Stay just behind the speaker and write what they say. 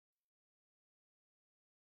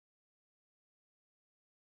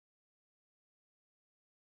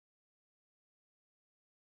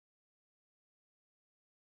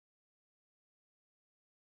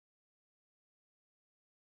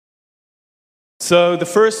So the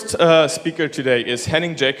first speaker today is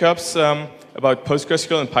Henning Jacobs about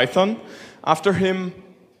PostgreSQL and Python. After him,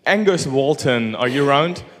 Angus Walton. Are you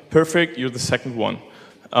around? Perfect, you're the second one.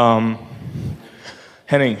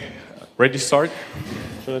 Henning, ready to start?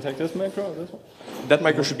 Should I take this micro or this one? That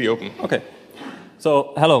micro should be open. Okay.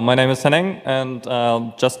 So, hello, my name is Henning, and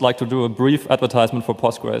I'd just like to do a brief advertisement for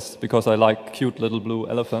Postgres, because I like cute little blue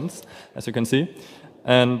elephants, as you can see.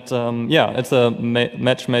 And yeah, it's a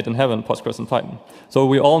match made in heaven, Postgres and Python. So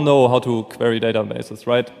we all know how to query databases,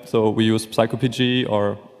 right? So we use PsychoPG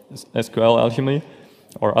or SQL Alchemy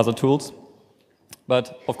or other tools.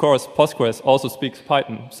 But of course, Postgres also speaks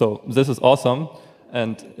Python, so this is awesome.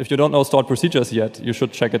 And if you don't know stored procedures yet, you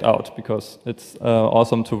should check it out, because it's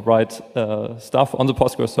awesome to write stuff on the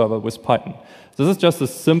Postgres server with Python. This is just a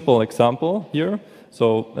simple example here.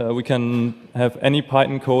 So we can have any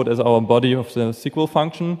Python code as our body of the SQL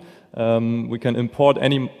function. We can import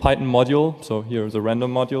any Python module. So here is a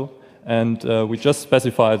random module. And we just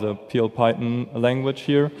specify the PL Python language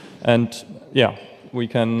here. And yeah, we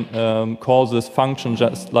can call this function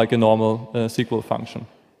just like a normal SQL function.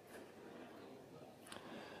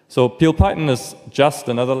 So PL Python is just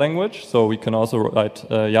another language. So we can also write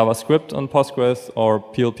JavaScript on Postgres or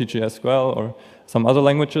PL PGSQL or some other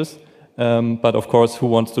languages. But of course, who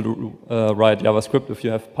wants to write JavaScript if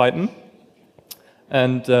you have Python?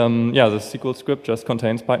 And yeah, the SQL script just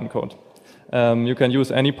contains Python code. You can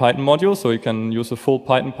use any Python module, so you can use the full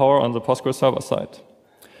Python power on the Postgres server side.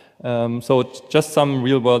 So just some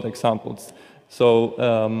real-world examples. So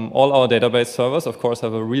all our database servers, of course,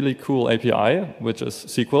 have a really cool API, which is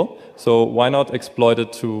SQL. So why not exploit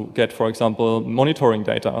it to get, for example, monitoring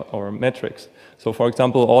data or metrics? So for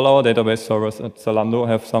example, all our database servers at Zalando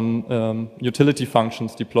have some utility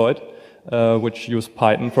functions deployed, which use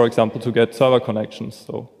Python, for example, to get server connections.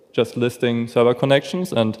 So just listing server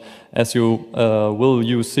connections, and as you will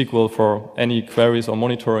use SQL for any queries or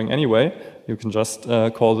monitoring anyway, you can just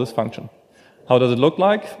call this function. How does it look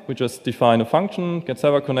like? We just define a function, get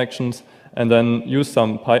server connections, and then use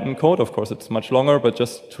some Python code. Of course, it's much longer, but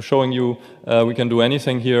just to showing you, we can do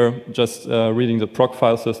anything here, just reading the proc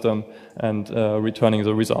file system and returning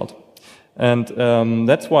the result. And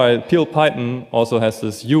that's why PL Python also has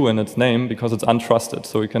this U in its name, because it's untrusted,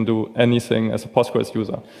 so you can do anything as a Postgres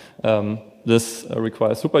user. This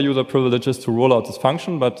requires super user privileges to roll out this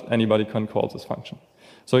function, but anybody can call this function.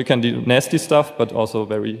 So you can do nasty stuff, but also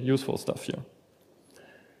very useful stuff here.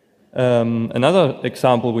 Another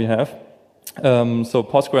example we have, so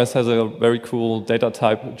Postgres has a very cool data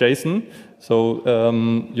type JSON. So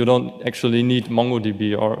you don't actually need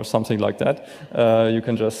MongoDB or something like that. You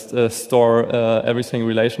can just store everything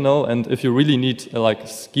relational. And if you really need like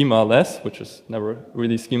schema-less, which is never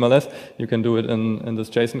really schema-less, you can do it in this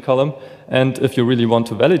JSON column. And if you really want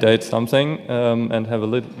to validate something and have a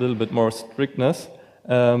little bit more strictness,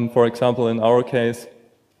 for example, in our case,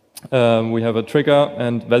 we have a trigger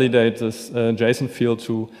and validate this JSON field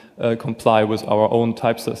to comply with our own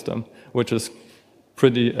type system, which is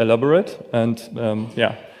pretty elaborate and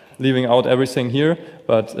yeah, leaving out everything here,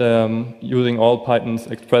 but using all Python's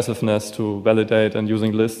expressiveness to validate and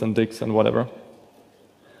using lists and digs and whatever.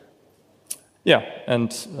 Yeah,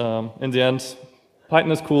 and in the end,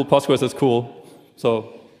 Python is cool, Postgres is cool,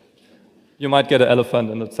 so you might get an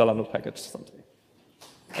elephant in the Zalando package someday.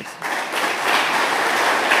 Thanks.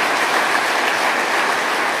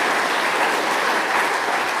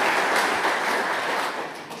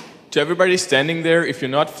 To everybody standing there, if you're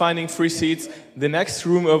not finding free seats, the next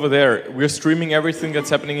room over there, we're streaming everything that's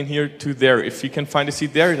happening in here to there. If you can find a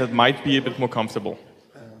seat there, that might be a bit more comfortable.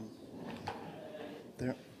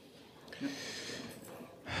 There. Yeah.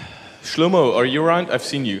 Shlomo, are you around? I've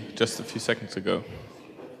seen you just a few seconds ago.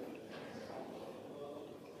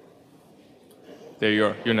 There you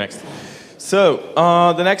are. You're next. So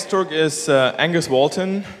the next talk is Angus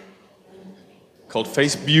Walton, called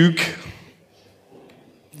Facebook.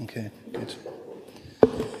 Okay, good.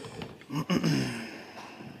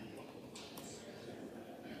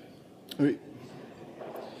 Wait.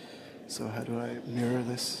 So how do I mirror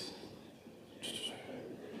this?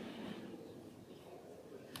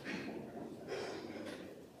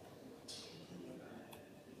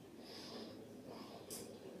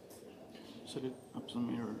 Set it up to the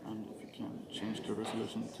mirror, and if you can, change the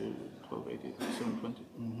resolution to 1280 720.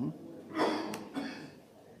 Mm-hmm.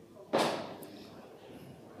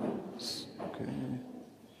 Okay.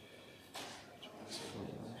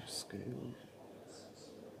 Scale.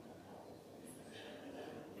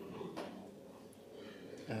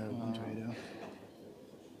 One trader.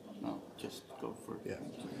 No, just go for it. Yeah,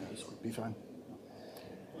 this would be fine.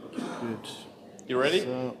 Good. You ready?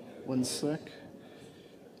 So, one sec.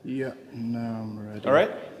 Yeah, now I'm ready. All right,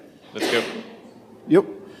 let's go. Yep.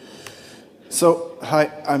 So,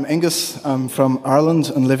 hi, I'm Angus. I'm from Ireland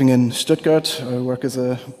and living in Stuttgart. I work as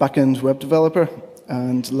a back-end web developer.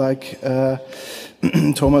 And like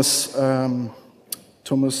Thomas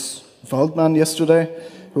Waldmann yesterday,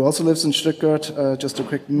 who also lives in Stuttgart, just a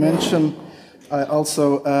quick mention, I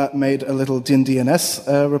also made a little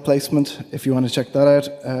DNS replacement, if you want to check that out.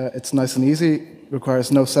 It's nice and easy,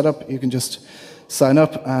 requires no setup. You can just sign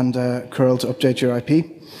up and curl to update your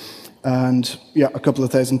IP. And yeah, a couple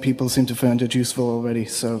of thousand people seem to find it useful already,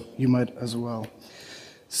 so you might as well.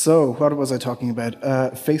 So what was I talking about?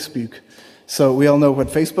 Facebook. So we all know what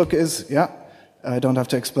Facebook is, yeah? I don't have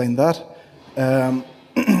to explain that.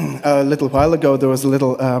 A little while ago, there was a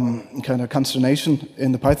little kind of consternation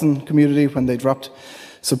in the Python community when they dropped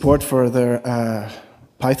support for their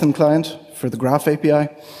Python client for the Graph API.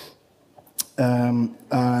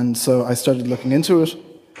 And so I started looking into it,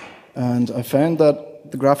 and I found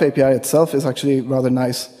that the Graph API itself is actually rather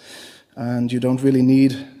nice, and you don't really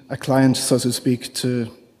need a client, so to speak,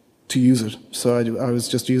 to use it. So I was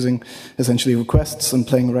just using essentially requests and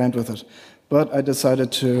playing around with it. But I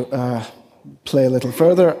decided to play a little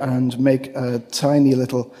further and make a tiny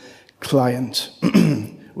little client.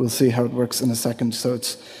 We'll see how it works in a second. So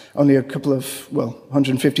it's only a couple of,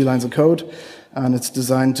 150 lines of code, and it's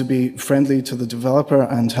designed to be friendly to the developer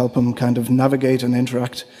and help him kind of navigate and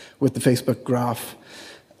interact with the Facebook graph,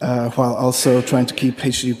 while also trying to keep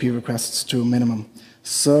HTTP requests to a minimum.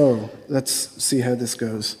 So let's see how this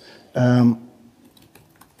goes.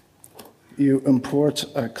 You import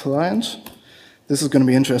a client. This is going to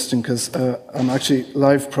be interesting because I'm actually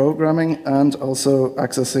live programming and also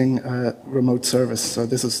accessing a remote service. So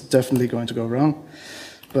this is definitely going to go wrong.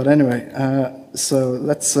 But anyway, so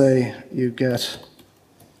let's say you get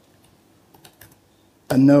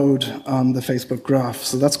a node on the Facebook graph.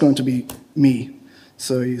 So that's going to be me.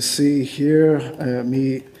 So you see here,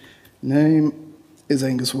 me name is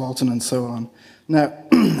Angus Walton and so on. Now,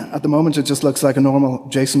 at the moment, it just looks like a normal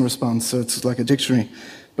JSON response, so it's like a dictionary.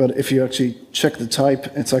 But if you actually check the type,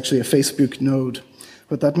 it's actually a Facebook node.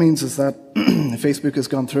 What that means is that Facebook has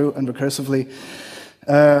gone through and recursively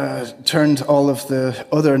turned all of the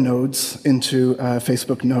other nodes into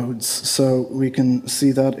Facebook nodes. So we can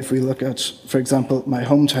see that if we look at, for example, my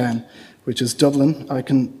hometown, which is Dublin.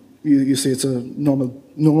 You see it's a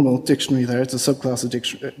normal dictionary there. It's a subclass of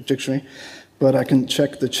dictionary. But I can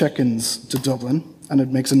check the check-ins to Dublin, and it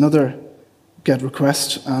makes another GET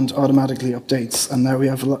request and automatically updates. And now we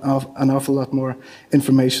have an awful lot more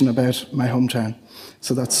information about my hometown.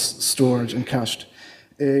 So that's stored and cached.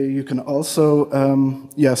 You can also,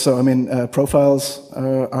 profiles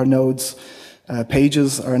are nodes,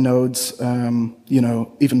 pages are nodes,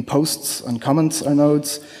 even posts and comments are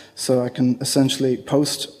nodes. So I can essentially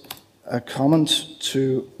post a comment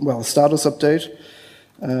to, status update.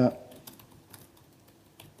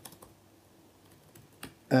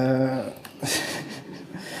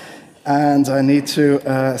 And I need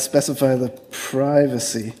to specify the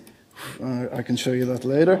privacy. I can show you that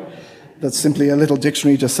later. That's simply a little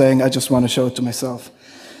dictionary just saying I just want to show it to myself.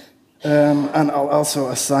 And I'll also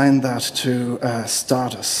assign that to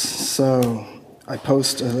status. So I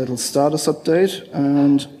post a little status update,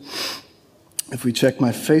 and if we check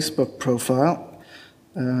my Facebook profile,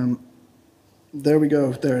 there we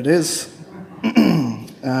go, there it is.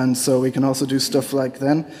 And so we can also do stuff like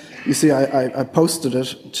then. You see, I posted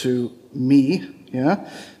it to me, yeah?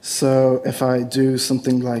 So if I do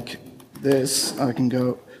something like this, I can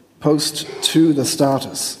go post to the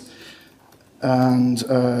status and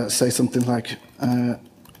say something like,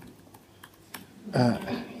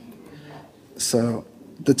 so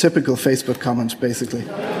the typical Facebook comment, basically.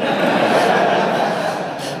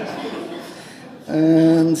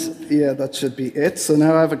 And yeah, that should be it. So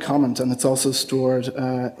now I have a comment, and it's also stored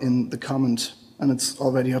in the comment, and it's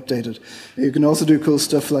already updated. You can also do cool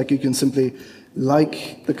stuff like you can simply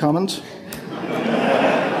like the comment.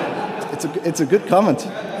 It's a good comment.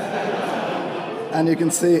 And you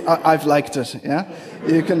can see, I've liked it, yeah?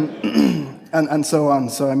 You can, and so on.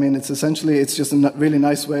 So, I mean, it's just a really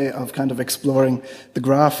nice way of kind of exploring the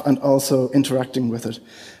graph and also interacting with it.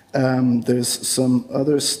 There's some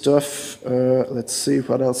other stuff. Let's see,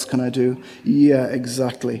 what else can I do? Yeah,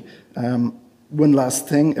 exactly. One last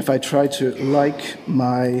thing, if I try to like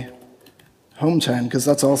my hometown, because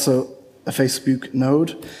that's also a Facebook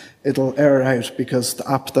node, it'll error out because the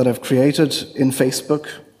app that I've created in Facebook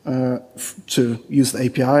to use the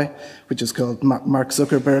API, which is called Mark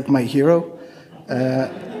Zuckerberg, my hero,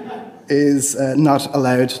 is not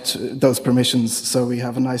allowed those permissions. So we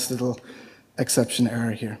have a nice little exception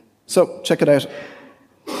error here. So check it out.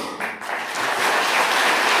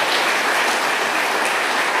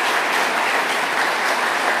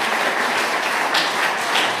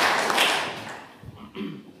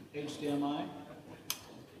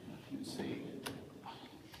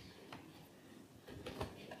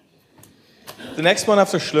 the next one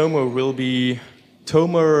after Shlomo will be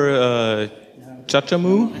Tomer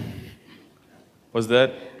Chachamu. Was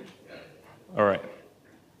that? All right.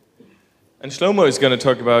 And Shlomo is going to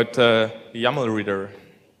talk about the YAML reader.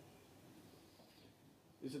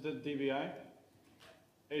 Is it the DVI?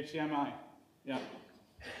 HDMI? Yeah.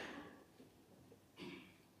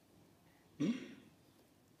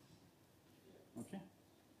 Okay.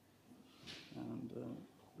 And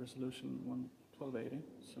resolution 1280.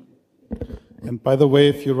 So. And by the way,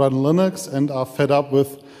 if you run Linux and are fed up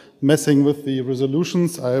with messing with the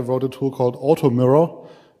resolutions, I wrote a tool called AutoMirror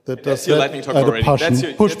that does your that lightning talk at already.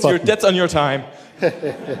 a push button. That's on your time.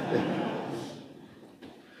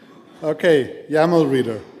 Okay, YAML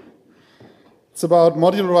reader. It's about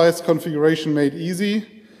modularized configuration made easy.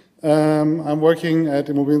 I'm working at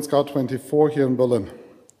Immobilien Scout 24 here in Berlin.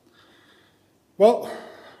 Well,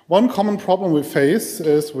 one common problem we face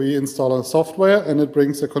is we install a software and it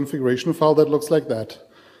brings a configuration file that looks like that.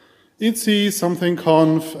 etc something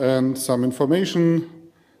conf and some information.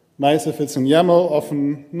 Nice if it's in YAML,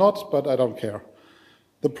 often not, but I don't care.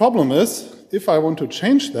 The problem is, if I want to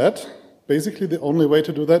change that, basically the only way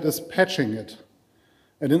to do that is patching it.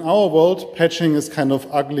 And in our world, patching is kind of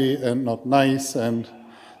ugly and not nice, and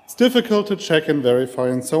it's difficult to check and verify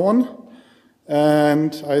and so on.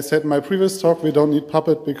 And I said in my previous talk, we don't need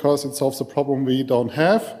Puppet because it solves a problem we don't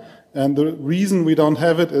have. And the reason we don't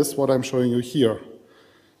have it is what I'm showing you here.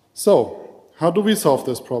 So, how do we solve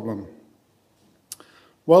this problem?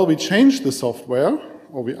 Well, we change the software,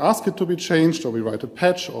 or we ask it to be changed, or we write a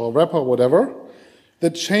patch or a wrapper, whatever,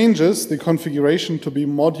 that changes the configuration to be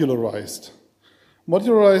modularized.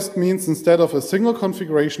 Modularized means instead of a single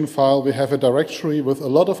configuration file, we have a directory with a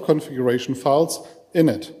lot of configuration files in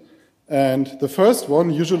it. And the first one,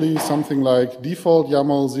 usually something like default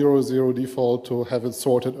YAML 00 default to have it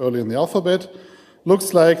sorted early in the alphabet,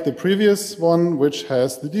 looks like the previous one, which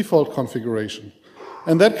has the default configuration.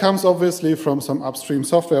 And that comes obviously from some upstream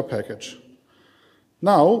software package.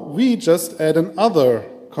 Now, we just add another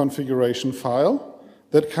configuration file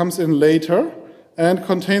that comes in later and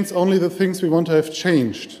contains only the things we want to have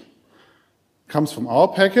changed. Comes from our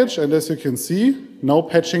package, and as you can see, no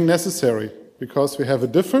patching necessary, because we have a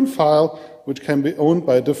different file which can be owned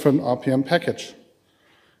by a different RPM package.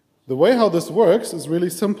 The way how this works is really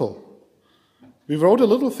simple. We wrote a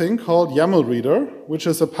little thing called YAML reader, which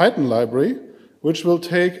is a Python library, which will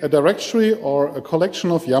take a directory or a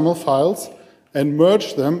collection of YAML files and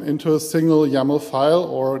merge them into a single YAML file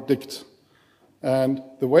or dict. And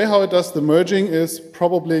the way how it does the merging is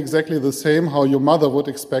probably exactly the same how your mother would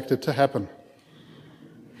expect it to happen.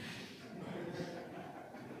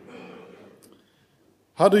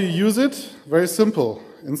 How do you use it? Very simple.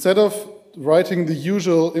 Instead of writing the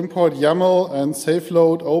usual import YAML and safe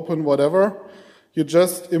load, open, whatever, you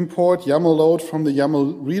just import YAML load from the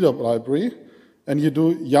YAML reader library, and you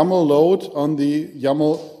do YAML load on the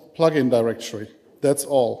YAML plugin directory. That's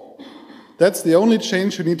all. That's the only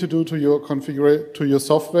change you need to do to your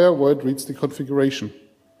software where it reads the configuration.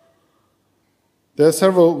 There are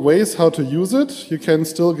several ways how to use it. You can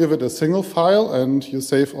still give it a single file and you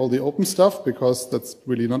save all the open stuff because that's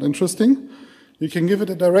really not interesting. You can give it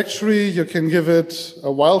a directory, you can give it a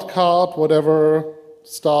wildcard, whatever,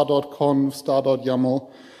 star.conf,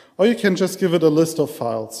 star.yaml, or you can just give it a list of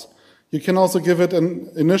files. You can also give it an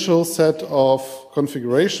initial set of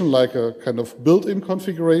configuration, like a kind of built-in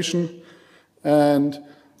configuration. And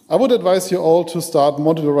I would advise you all to start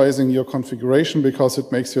modularizing your configuration because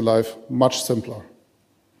it makes your life much simpler.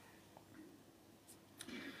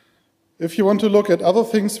 If you want to look at other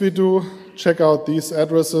things we do, check out these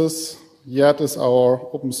addresses. YAT is our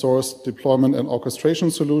open source deployment and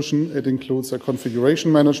orchestration solution. It includes a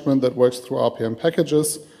configuration management that works through RPM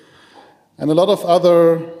packages. And a lot of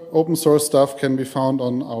other open source stuff can be found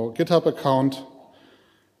on our GitHub account.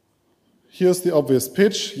 Here's the obvious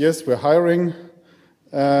pitch. Yes, we're hiring.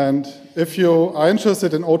 And if you are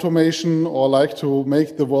interested in automation or like to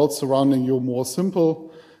make the world surrounding you more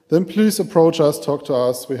simple, then please approach us, talk to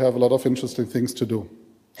us. We have a lot of interesting things to do.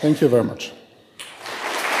 Thank you very much.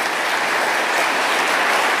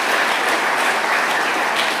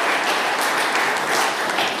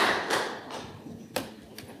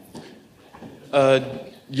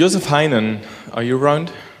 Josef Heinen, are you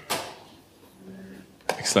around?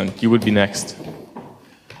 Excellent, you would be next.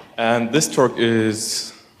 And this talk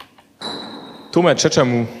is Tomer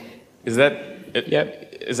Chachamu. Is that it? Yeah.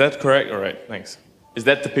 Is that correct? All right, thanks. Is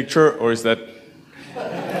that the picture, or is that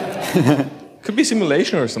could be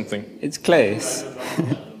simulation or something? It's Claes.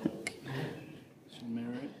 Should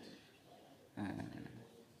mirror it.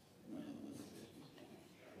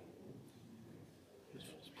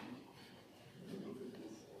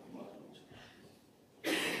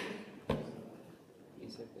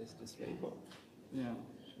 this display box. Yeah.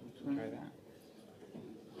 Try that.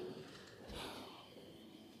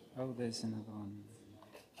 Oh, there's another one.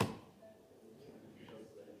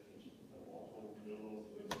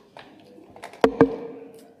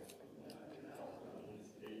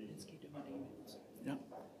 Yeah.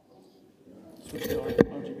 Switch to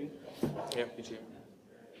RGB. Yeah, PG.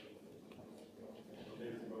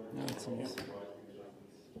 No, it's on this.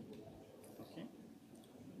 Okay.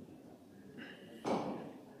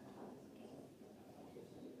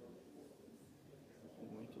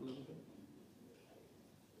 Wait a little bit.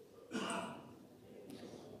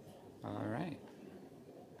 All right.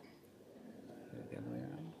 Do it the other way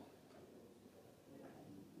around.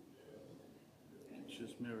 It's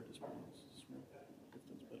just mirror display. If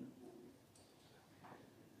that's better.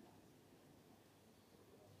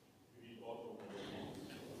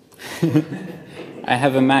 I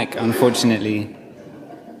have a Mac, unfortunately.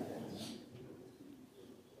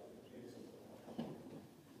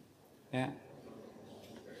 Yeah.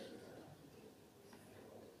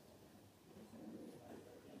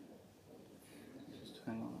 Just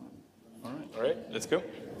hang on. All right. All right, let's go.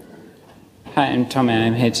 Hi, I'm Tommy.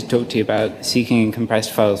 I'm here to talk to you about seeking and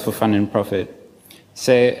compressed files for fun and profit.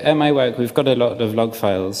 So at my work, we've got a lot of log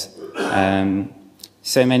files,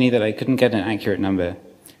 so many that I couldn't get an accurate number.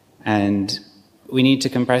 And we need to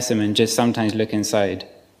compress them and just sometimes look inside.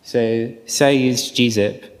 So say I use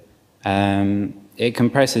gzip, it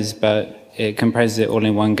compresses, but it compresses it all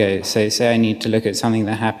in one go. So say I need to look at something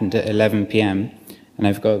that happened at 11 p.m. and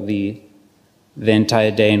I've got the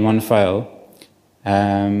entire day in one file.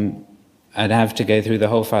 I'd have to go through the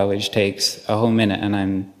whole file, which takes a whole minute, and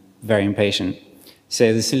I'm very impatient.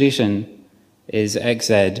 So the solution is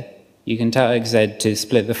xz. You can tell xz to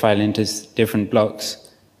split the file into different blocks,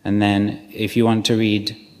 and then if you want to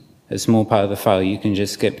read a small part of the file, you can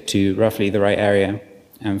just skip to roughly the right area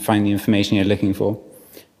and find the information you're looking for.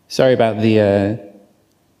 Sorry about the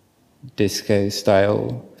disco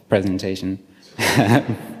style presentation.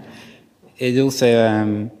 It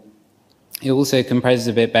also compresses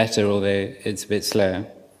a bit better, although it's a bit slower.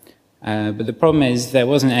 But the problem is there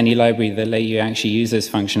wasn't any library that let you actually use this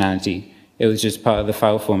functionality. It was just part of the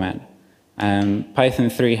file format. Python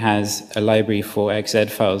 3 has a library for xz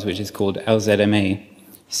files, which is called lzma.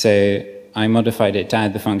 So I modified it to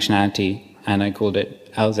add the functionality, and I called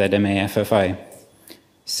it lzma-ffi.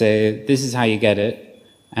 So this is how you get it.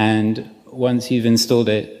 And once you've installed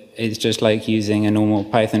it, it's just like using a normal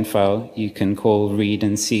Python file. You can call read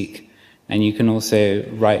and seek, and you can also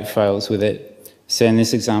write files with it. So in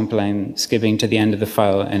this example, I'm skipping to the end of the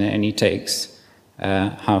file, and it only takes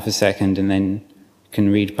half a second, and then can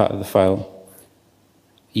read part of the file.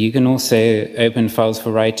 You can also open files for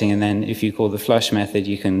writing, and then if you call the flush method,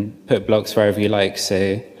 you can put blocks wherever you like.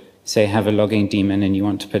 So say have a logging daemon and you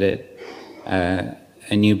want to put it a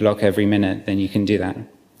new block every minute, then you can do that.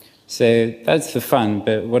 So that's the fun,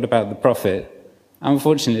 but what about the profit?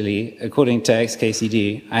 Unfortunately, according to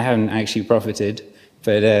XKCD, I haven't actually profited,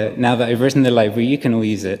 but now that I've written the library, you can all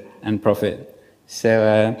use it and profit.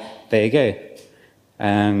 So there you go.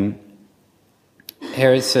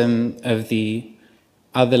 Here are some of the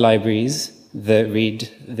other libraries that read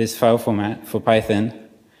this file format for Python.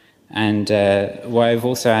 And what I've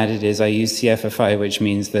also added is I use CFFI, which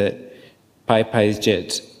means that PyPy's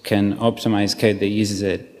JIT can optimize code that uses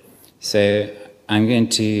it. So I'm going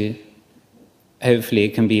to, hopefully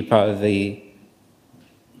it can be part of the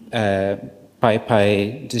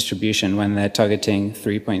PyPy distribution when they're targeting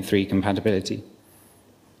 3.3 compatibility.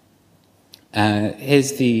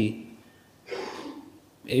 Here's the,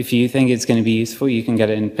 if you think it's going to be useful, you can get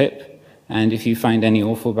it in pip. And if you find any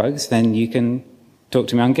awful bugs, then you can talk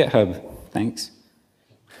to me on GitHub. Thanks.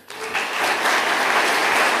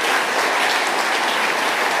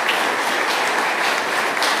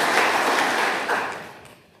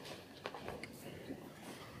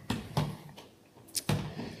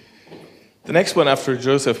 The next one after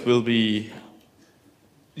Joseph will be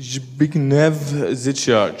Zbigniew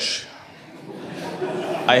Zicharz.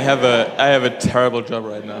 I have a terrible job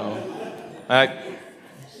right now.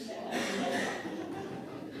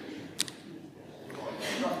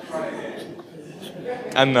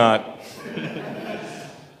 I'm not.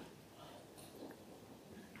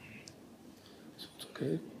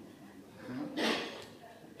 Okay.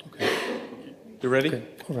 You ready? Okay.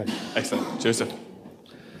 All right. Excellent. Joseph.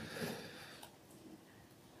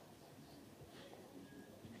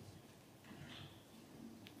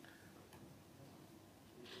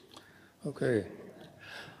 Okay.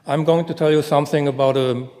 I'm going to tell you something about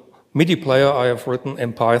a MIDI player I have written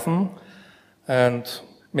in Python, and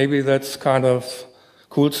maybe that's kind of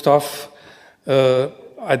cool stuff.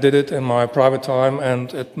 I did it in my private time,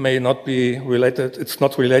 and it may not be related, it's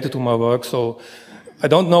not related to my work, so I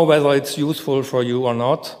don't know whether it's useful for you or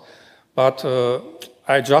not, but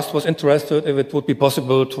I just was interested if it would be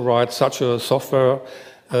possible to write such a software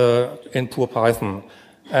in pure Python.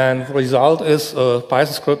 And the result is a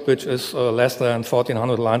Python script which is less than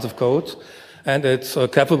 1,400 lines of code, and it's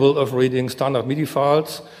capable of reading standard MIDI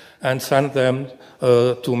files and send them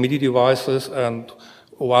to MIDI devices, and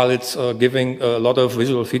while it's giving a lot of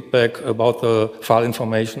visual feedback about the file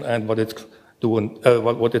information and what it's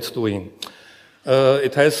doing.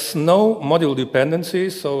 It has no module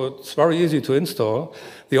dependencies, so it's very easy to install.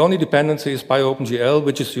 The only dependency is BioOpenGL,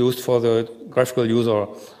 which is used for the graphical user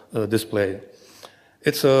display.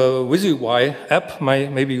 It's a WYSIWY app.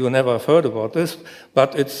 Maybe you never have heard about this,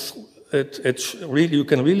 but it's really, you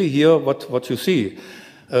can really hear what you see.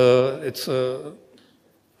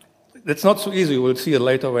 It's not so easy. We'll see it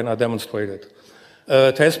later when I demonstrate it.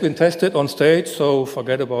 It has been tested on stage, so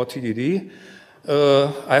forget about TDD.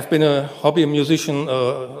 I've been a hobby musician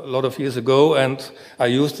a lot of years ago, and I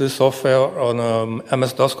used this software on an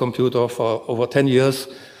MS-DOS computer for over 10 years,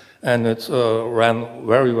 and it ran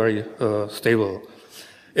very, very stable.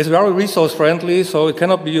 It's very resource-friendly, so it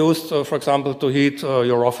cannot be used, for example, to heat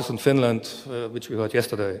your office in Finland, which we heard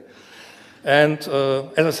yesterday. And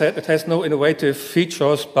as I said, it has no innovative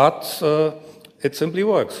features, but it simply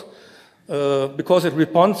works. Because it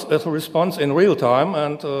responds in real time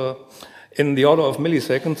and in the order of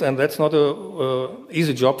milliseconds, and that's not an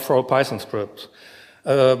easy job for a Python script.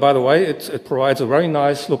 By the way, it provides a very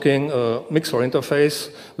nice looking mixer interface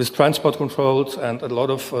with transport controls and a lot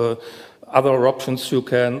of other options you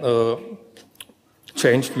can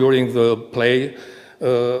change during the playing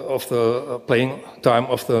time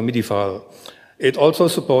of the MIDI file. It also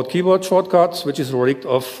supports keyboard shortcuts, which is a relic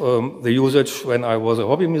of the usage when I was a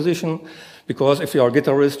hobby musician, because if you are a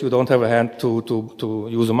guitarist, you don't have a hand to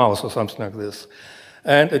use a mouse or something like this.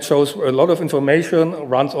 And it shows a lot of information,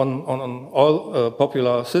 runs on all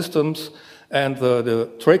popular systems, and the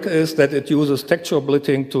trick is that it uses texture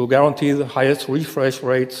splitting to guarantee the highest refresh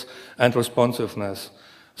rates and responsiveness.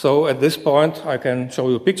 So at this point, I can show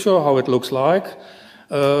you a picture how it looks like,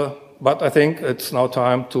 but I think it's now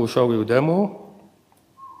time to show you a demo.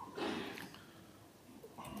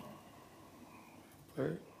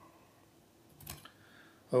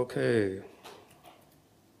 Okay.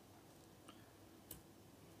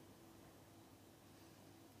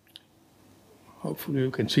 Hopefully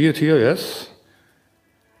you can see it here, yes.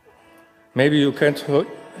 Maybe you can't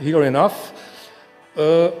hear enough.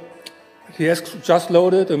 He has just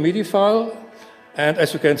loaded a MIDI file, and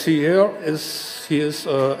as you can see here, he is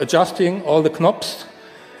adjusting all the knobs.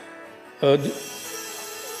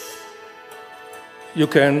 You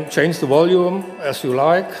can change the volume as you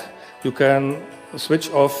like. You can switch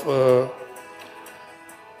off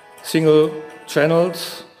single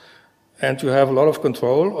channels, and you have a lot of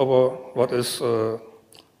control over what is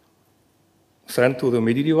sent to the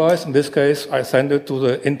MIDI device. In this case, I send it to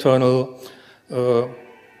the internal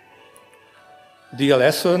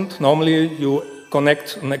DLS send. Normally, you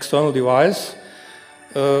connect an external device.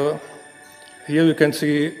 Here you can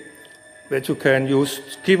see that you can use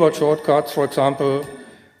keyboard shortcuts, for example,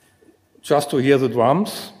 just to hear the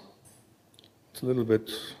drums. It's a little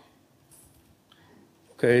bit...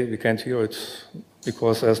 Okay, we can't hear it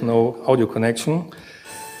because there's no audio connection.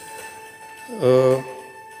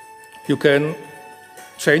 You can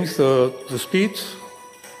change the speed.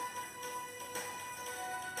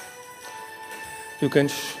 You can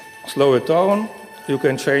slow it down. You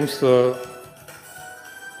can change the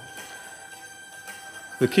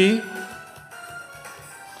key.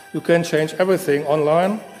 You can change everything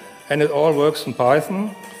online, and it all works in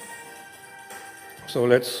Python. So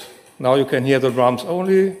now you can hear the drums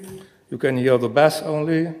only. You can hear the bass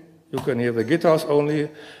only, you can hear the guitars only,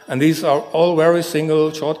 and these are all very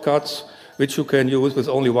single shortcuts which you can use with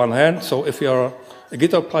only one hand. So if you are a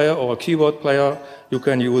guitar player or a keyboard player, you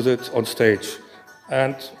can use it on stage.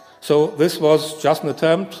 And so this was just an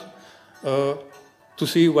attempt to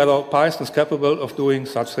see whether Python is capable of doing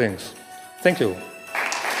such things. Thank you.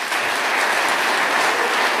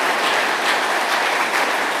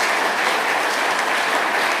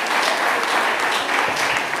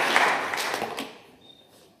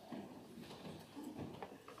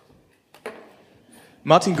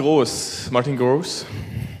 Martin Groß. Martin Groß,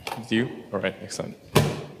 with you? All right, excellent.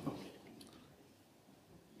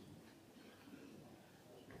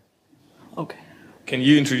 Okay. Can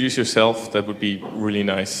you introduce yourself? That would be really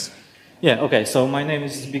nice. Yeah, okay, so my name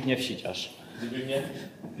is Zbigniew Siciarz. Zbigniew?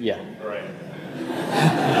 Yeah. All right.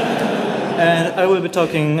 And I will be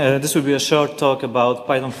talking, this will be a short talk about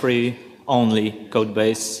Python 3 only code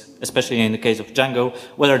base, especially in the case of Django.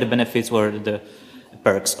 What are the benefits, what are the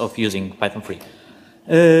perks of using Python 3?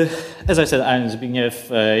 As I said, I'm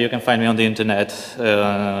Zbigniew. You can find me on the internet,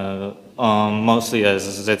 mostly as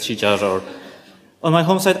ZCharge, or on my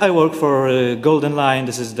home site. I work for Golden Line.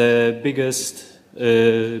 This is the biggest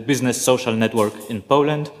business social network in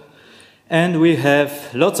Poland. And we have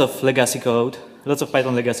lots of legacy code, lots of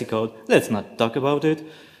Python legacy code. Let's not talk about it.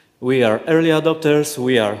 We are early adopters,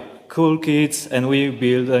 we are cool kids, and we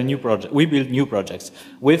build new projects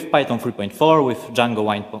with Python 3.4, with Django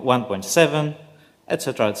 1.7,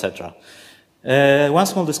 etc., etc. One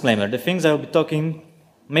small disclaimer: the things I will be talking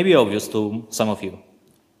may be obvious to some of you,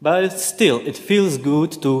 but still, it feels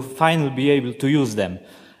good to finally be able to use them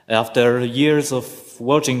after years of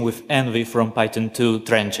watching with envy from Python 2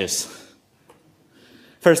 trenches.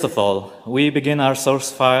 First of all, we begin our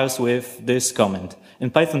source files with this comment.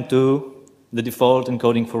 In Python 2, the default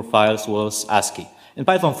encoding for files was ASCII. In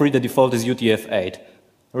Python 3, the default is UTF-8.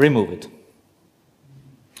 Remove it.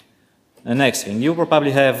 The next thing, you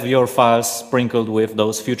probably have your files sprinkled with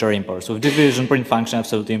those future imports, with division, print function,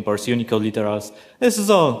 absolute imports, Unicode literals. This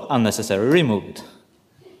is all unnecessary. Remove it.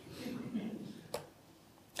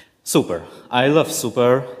 Super. I love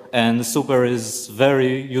super, and super is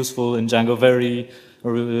very useful in Django,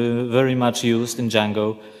 very much used in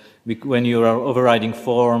Django. When you are overriding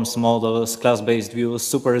forms, models, class-based views,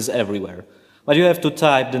 super is everywhere. But you have to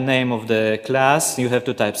type the name of the class, you have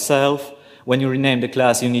to type self. When you rename the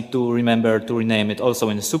class, you need to remember to rename it also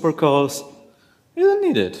in the super calls. You don't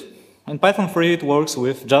need it. In Python 3, it works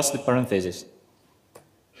with just the parentheses.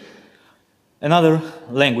 Another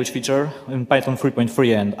language feature in Python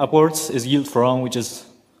 3.3 and upwards is yield from, which is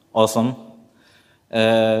awesome.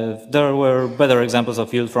 There were better examples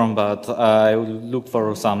of yield from, but I looked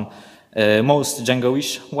for some most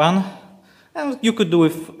Django-ish one. And you could do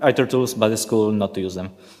with iter tools, but it's cool not to use them.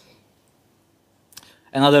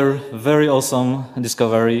 Another very awesome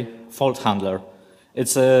discovery, fault handler.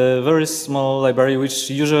 It's a very small library, which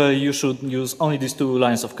usually you should use only these 2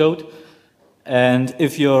 lines of code. And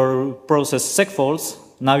if your process seg faults,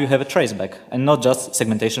 now you have a traceback, and not just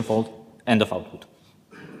segmentation fault, end of output.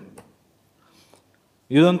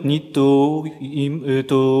 You don't need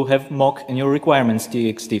to have mock in your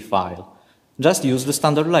requirements.txt file. Just use the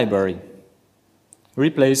standard library.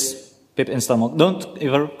 Replace pip install mock. Don't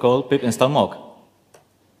ever call pip install mock.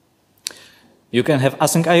 You can have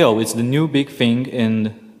async IO. It's the new big thing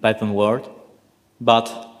in Python world, but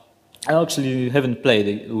I actually haven't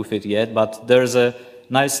played with it yet. But there's a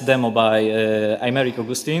nice demo by Aymeric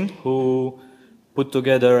Augustin, who put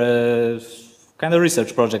together a kind of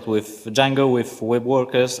research project with Django, with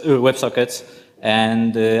WebSockets,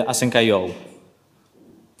 and async IO.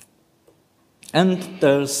 And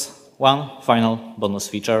there's one final bonus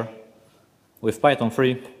feature. With Python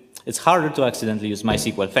 3, it's harder to accidentally use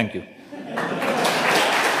MySQL. Thank you.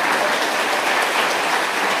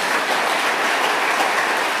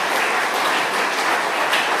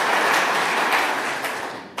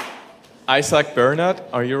 Isaac Bernard,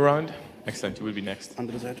 are you around? Excellent, you will be next.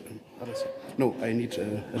 Under that, no, I need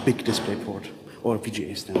a big display port or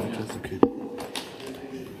VGA standard. That's okay.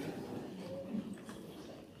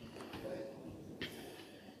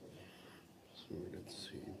 So let's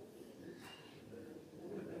see.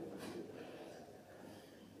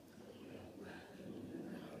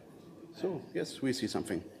 So yes, we see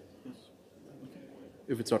something.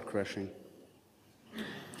 If it's not crashing.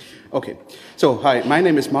 Okay, so hi, my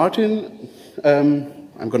name is Martin.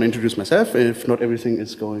 I'm going to introduce myself. If not everything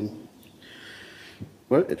is going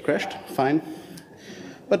well, it crashed, fine.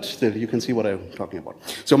 But still, you can see what I'm talking about.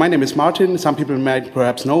 So my name is Martin. Some people might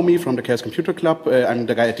perhaps know me from the Chaos Computer Club. I'm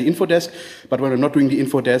the guy at the info desk. But when I'm not doing the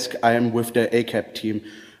info desk, I am with the ACAP team.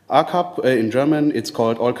 ACAP in German, it's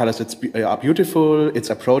called All Colors Are Beautiful. It's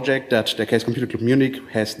a project that the Chaos Computer Club Munich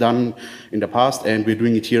has done in the past, and we're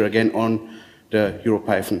doing it here again on the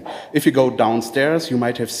EuroPython. If you go downstairs, you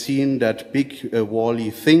might have seen that big wall-y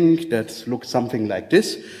thing that looks something like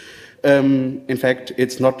this. In fact,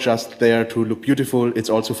 it's not just there to look beautiful, it's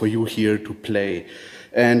also for you here to play.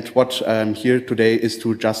 And what I'm here today is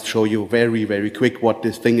to just show you very, very quick what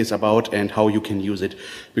this thing is about and how you can use it,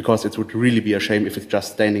 because it would really be a shame if it's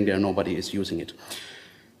just standing there and nobody is using it.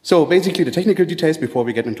 So basically the technical details before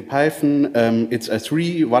we get into Python, it's a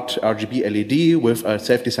 3-watt RGB LED with a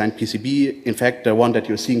self-designed PCB. In fact, the one that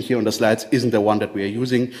you're seeing here on the slides isn't the one that we are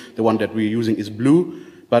using. The one that we're using is blue,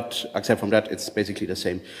 but except from that, it's basically the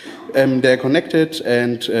same. They're connected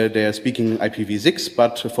and they're speaking IPv6,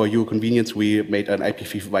 but for your convenience, we made an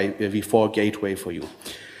IPv4 gateway for you.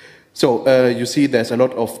 So you see there's a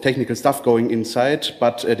lot of technical stuff going inside,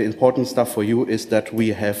 but the important stuff for you is that we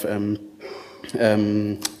have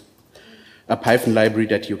a Python library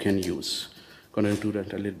that you can use. I'm going to do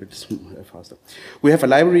that a little bit faster. We have a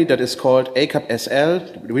library that is called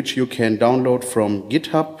ACAP-SL, which you can download from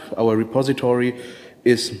GitHub. Our repository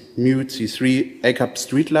is mutec3 ACAP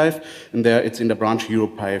Streetlife, and there it's in the branch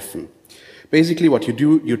EuroPython. Basically what you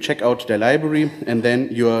do, you check out the library, and then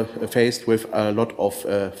you're faced with a lot of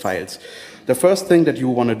files. The first thing that you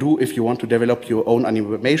want to do if you want to develop your own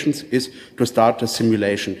animations is to start a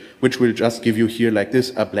simulation, which will just give you here like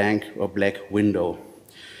this, a blank or black window.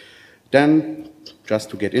 Then, just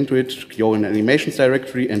to get into it, go in the animations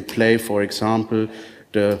directory and play, for example,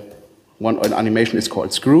 the one animation is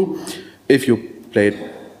called screw. If you play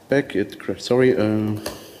it back,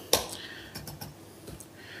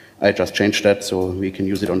 I just changed that so we can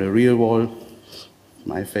use it on the real wall.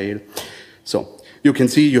 My fail. So, you can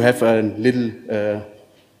see you have a little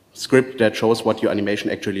script that shows what your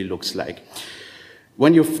animation actually looks like.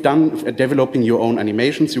 When you've done developing your own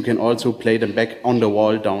animations, you can also play them back on the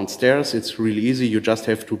wall downstairs. It's really easy. You just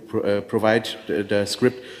have to provide the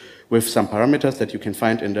script with some parameters that you can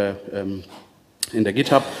find in the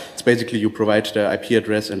GitHub. It's basically you provide the IP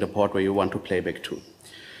address and the port where you want to play back to.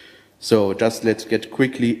 So just let's get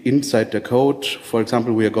quickly inside the code. For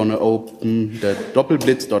example, we are going to open the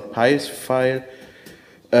doppelblitz.py file.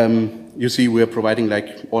 You see we are providing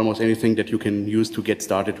like almost anything that you can use to get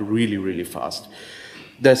started really, really fast.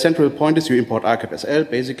 The central point is you import ACAP-SL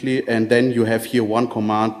basically, and then you have here one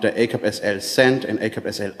command, the ACAP-SL send and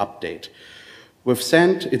ACAP-SL update. With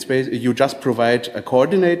send, it's you just provide a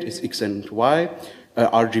coordinate, it's x and y, a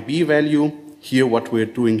RGB value. Here what we're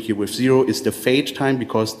doing here with 0 is the fade time,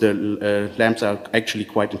 because the lamps are actually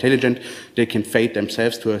quite intelligent. They can fade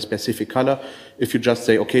themselves to a specific color. If you just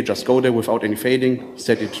say, okay, just go there without any fading,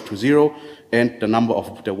 set it to 0, and the number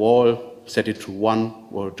of the wall, set it to 1,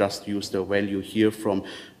 or just use the value here from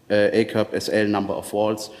ACAP-SL number of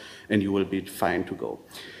walls, and you will be fine to go.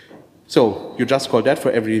 So you just call that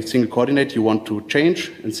for every single coordinate you want to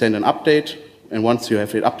change and send an update, and once you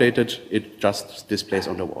have it updated, it just displays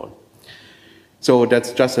on the wall. So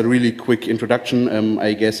that's just a really quick introduction.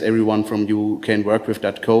 I guess everyone from you can work with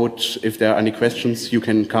that code. If there are any questions, you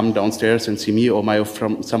can come downstairs and see me or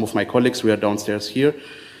some of my colleagues. We are downstairs here,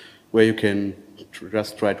 where you can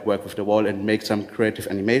just try to work with the wall and make some creative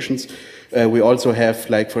animations. We also have,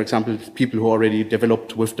 like, for example, people who already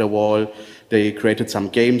developed with the wall. They created some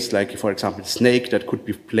games, like, for example, Snake, that could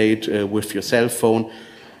be played with your cell phone.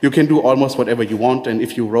 You can do almost whatever you want, and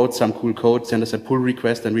if you wrote some cool code, send us a pull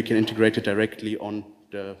request, and we can integrate it directly on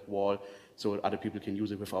the wall so other people can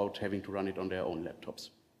use it without having to run it on their own laptops.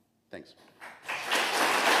 Thanks.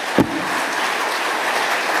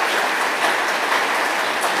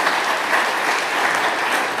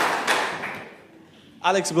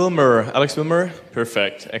 Alex Wilmer,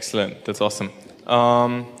 perfect, excellent, that's awesome.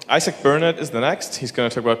 Isaac Burnett is the next. He's going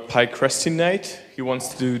to talk about pycrastinate. He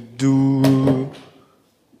wants to do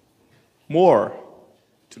more,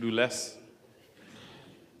 to do less.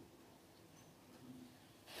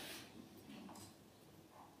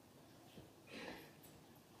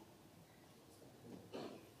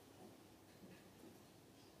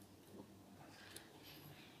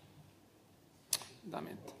 Damn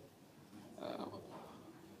it.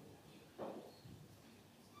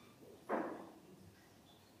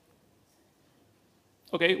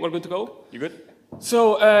 Okay, we're good to go? You good?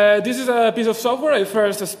 So this is a piece of software I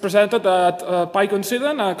first presented at PyCon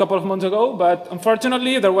Sweden a couple of months ago, but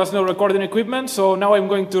unfortunately there was no recording equipment, so now I'm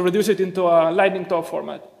going to reduce it into a lightning talk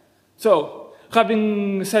format. So,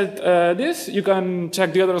 having said this, you can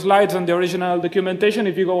check the other slides and the original documentation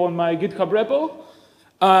if you go on my GitHub repo,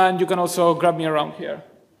 and you can also grab me around here.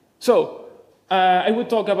 So, I would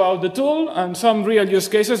talk about the tool and some real use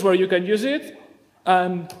cases where you can use it,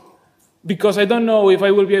 and because I don't know if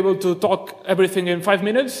I will be able to talk everything in 5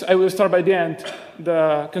 minutes, I will start by the end,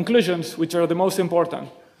 the conclusions, which are the most important.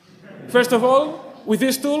 First of all, with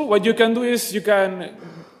this tool, what you can do is you can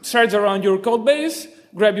search around your code base,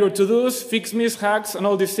 grab your to-dos, fix mishaps, and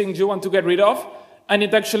all these things you want to get rid of, and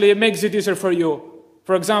it actually makes it easier for you.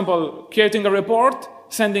 For example, creating a report,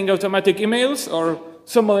 sending automatic emails, or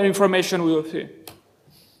some other information we will see.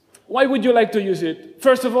 Why would you like to use it?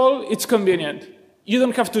 First of all, it's convenient. You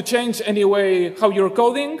don't have to change any way how you're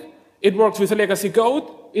coding. It works with legacy code.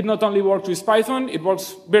 It not only works with Python, it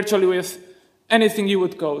works virtually with anything you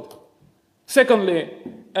would code. Secondly,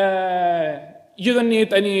 you don't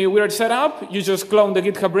need any weird setup. You just clone the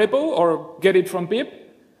GitHub repo or get it from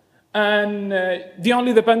pip. And the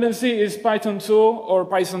only dependency is Python 2 or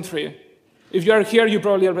Python 3. If you are here, you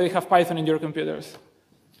probably already have Python in your computers.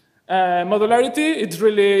 Modularity, it's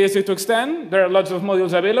really easy to extend. There are lots of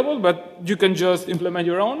modules available, but you can just implement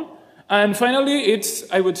your own. And finally, it's,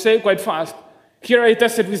 I would say, quite fast. Here I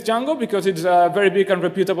tested with Django because it's a very big and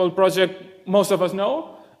reputable project most of us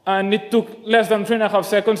know. And it took less than 3.5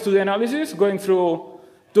 seconds to do the analysis, going through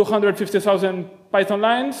 250,000 Python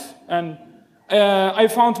lines. And I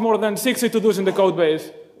found more than 60 to-dos in the code base.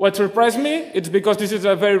 What surprised me, it's because this is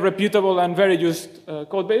a very reputable and very used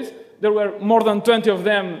code base. There were more than 20 of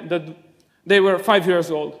them that they were 5 years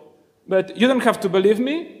old. But you don't have to believe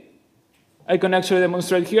me. I can actually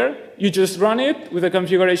demonstrate here. You just run it with a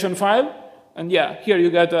configuration file. And yeah, here you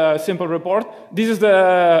get a simple report. This is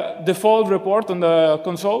the default report on the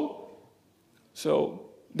console. So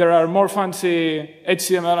there are more fancy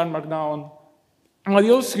HTML and Markdown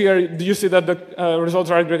modules. Here you see that the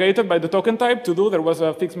results are aggregated by the token type. To do, there was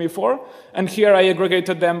a fix me for. And here I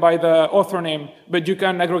aggregated them by the author name. But you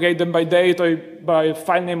can aggregate them by date or by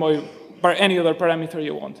file name or by any other parameter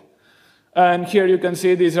you want. And here you can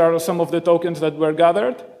see these are some of the tokens that were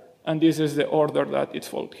gathered. And this is the order that it's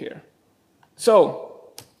followed here.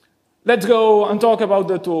 So let's go and talk about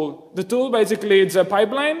the tool. The tool, basically, it's a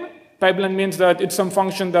pipeline. Pipeline means that it's some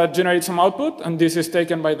function that generates some output, and this is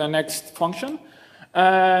taken by the next function.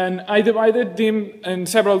 And I divided them in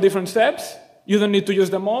several different steps. You don't need to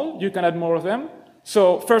use them all. You can add more of them.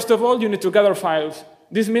 So first of all, you need to gather files.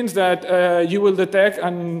 This means that you will detect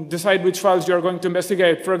and decide which files you're going to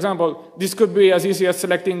investigate. For example, this could be as easy as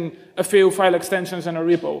selecting a few file extensions in a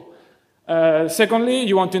repo. Secondly,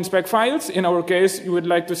 you want to inspect files. In our case, you would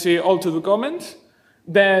like to see all to-do comments.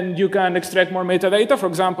 Then you can extract more metadata, for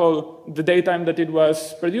example, the datetime that it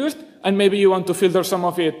was produced, and maybe you want to filter some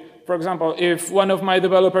of it. For example, if one of my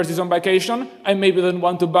developers is on vacation, I maybe don't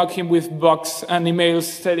want to bug him with bugs and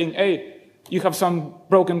emails telling, hey, you have some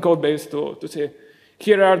broken code base to see.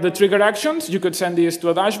 Here are the trigger actions. You could send these to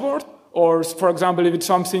a dashboard. Or, for example, if it's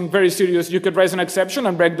something very serious, you could raise an exception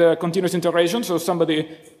and break the continuous integration so somebody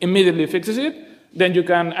immediately fixes it. Then you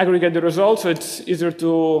can aggregate the results so it's easier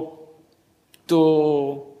to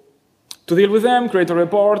deal with them, create a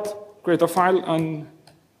report, create a file, and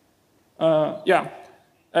yeah.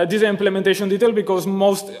 This is an implementation detail because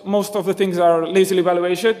most of the things are lazily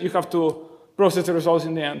evaluated. You have to process the results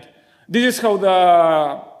in the end. This is how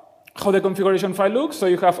the configuration file looks. So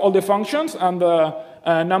you have all the functions and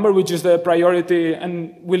the number, which is the priority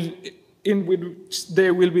and in which they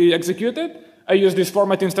will be executed. I use this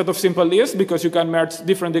format instead of simple list because you can merge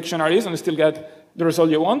different dictionaries and still get the result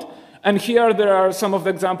you want. And here there are some of the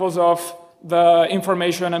examples of the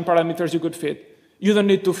information and parameters you could fit. You don't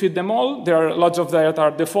need to fit them all. There are lots of that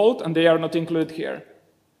are default and they are not included here.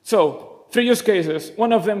 So 3 use cases.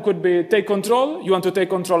 One of them could be take control. You want to take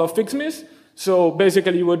control of fixmes. So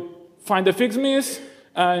basically you would find the fixmes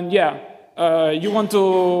and yeah, you want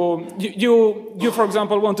to, you for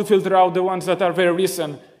example, want to filter out the ones that are very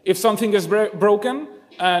recent. If something is broken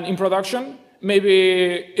and in production,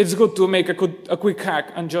 maybe it's good to make a quick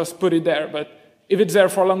hack and just put it there. But if it's there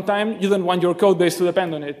for a long time, you don't want your code base to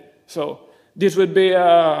depend on it. So this would be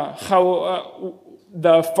how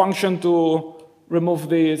the function to remove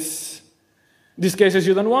these cases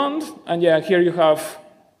you don't want. And yeah, here you have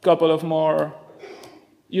a couple of more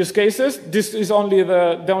use cases. This is only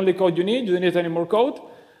the only code you need. You don't need any more code.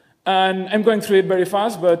 And I'm going through it very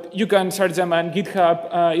fast, but you can search them on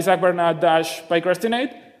GitHub, Isaac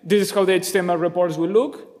Bernard-Pycrastinate. This is how the HTML reports will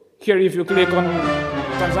look. Here, if you click on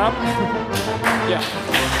thumbs up, yeah.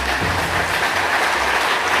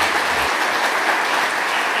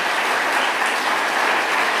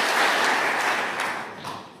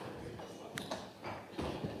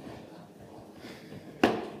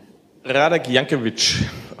 Radek Jankovic,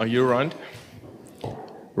 are you around?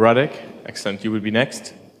 Radek, excellent, you will be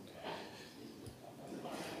next.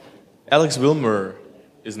 Alex Wilmer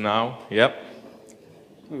is now, yep.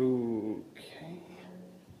 Okay.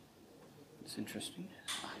 That's interesting.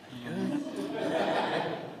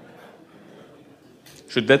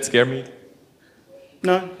 Should that scare me?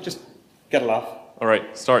 No, just get a laugh. All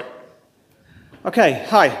right, start. Okay,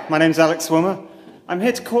 hi, my name's Alex Wilmer. I'm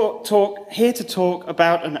here to talk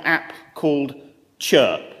about an app called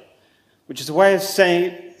Chirp, which is a way of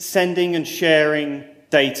sending and sharing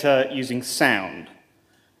data using sound.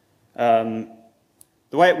 The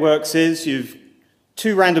way it works is you've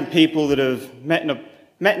two random people that have met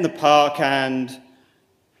in the park, and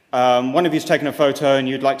one of you's taken a photo and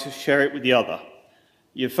you'd like to share it with the other.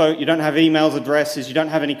 You don't have emails, addresses, you don't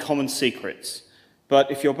have any common secrets. But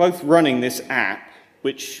if you're both running this app,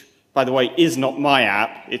 which, by the way, is not my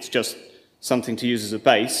app, it's just something to use as a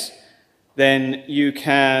base, then you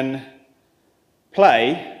can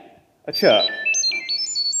play a chirp.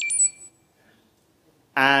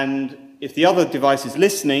 And if the other device is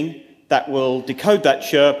listening, that will decode that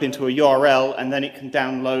chirp into a URL, and then it can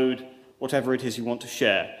download whatever it is you want to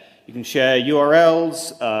share. You can share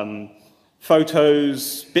URLs,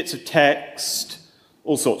 photos, bits of text,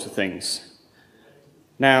 all sorts of things.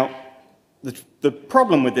 Now, the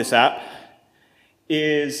problem with this app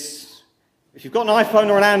is if you've got an iPhone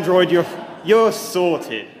or an Android, you're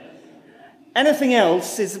sorted. Anything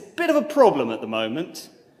else is a bit of a problem at the moment.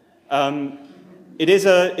 It is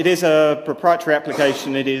a proprietary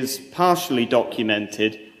application. It is partially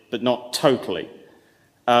documented, but not totally.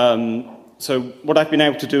 So what I've been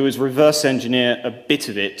able to do is reverse engineer a bit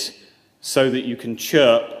of it so that you can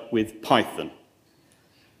chirp with Python.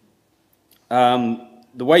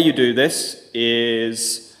 The way you do this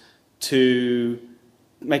is to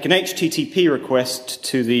make an HTTP request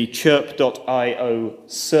to the chirp.io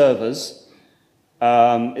servers.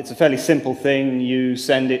 It's a fairly simple thing. You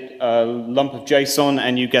send it a lump of JSON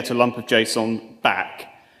and you get a lump of JSON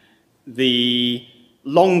back. The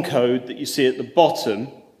long code that you see at the bottom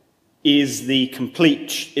is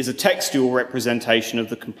a textual representation of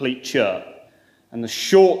the complete chirp. And the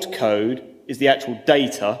short code is the actual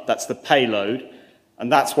data, that's the payload,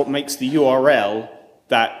 and that's what makes the URL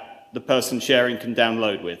that the person sharing can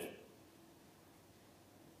download with.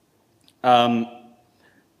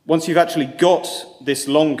 Once you've actually got this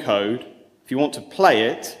long code, if you want to play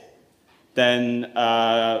it, then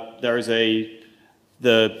there is a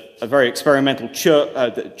very experimental chirp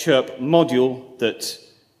module that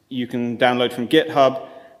you can download from GitHub,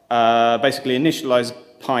 basically initialize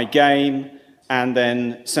Pygame, and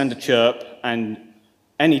then send a chirp, and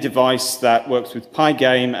any device that works with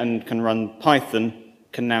Pygame and can run Python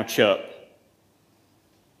can now chirp.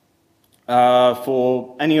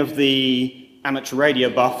 For any of the amateur radio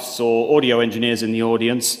buffs or audio engineers in the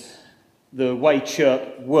audience, the way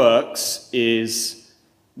chirp works is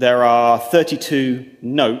there are 32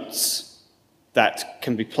 notes that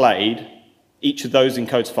can be played. Each of those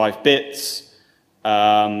encodes 5 bits.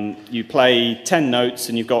 You play 10 notes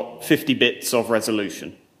and you've got 50 bits of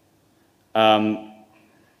resolution.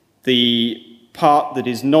 The part that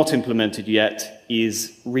is not implemented yet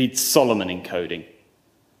is Reed-Solomon encoding,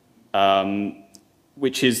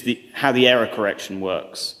 which is how the error correction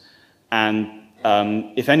works. And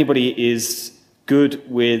if anybody is good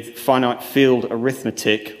with finite field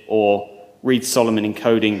arithmetic or Reed-Solomon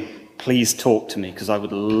encoding, please talk to me, because I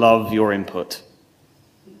would love your input.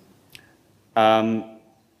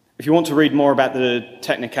 If you want to read more about the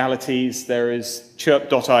technicalities, there is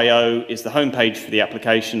chirp.io is the homepage for the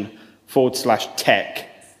application, /tech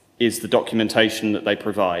is the documentation that they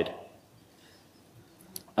provide.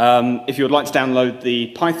 If you would like to download the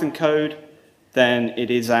Python code, then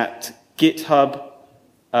it is at GitHub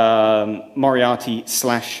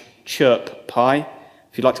Moriarty/chirppy.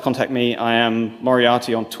 If you'd like to contact me, I am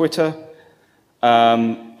Moriarty on Twitter.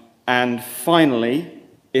 And finally,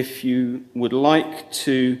 if you would like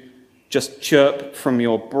to just chirp from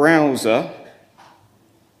your browser,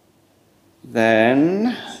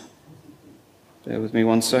 then bear with me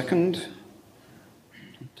 1 second.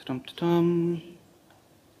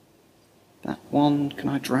 That one, can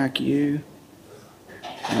I drag you?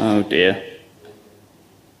 Oh dear.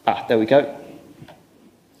 Ah, there we go.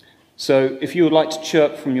 So if you would like to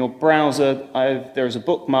chirp from your browser, there is a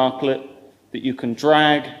bookmarklet that you can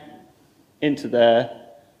drag into there,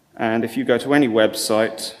 and if you go to any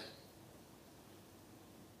website,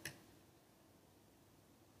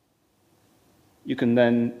 you can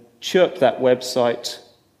then chirp that website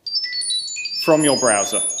from your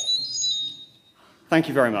browser. Thank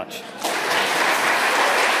you very much.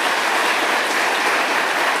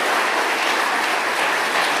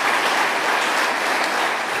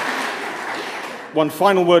 One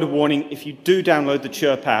final word of warning, if you do download the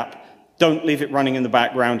Chirp app, don't leave it running in the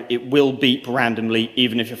background. It will beep randomly,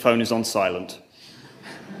 even if your phone is on silent.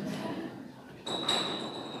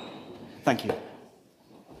 Thank you.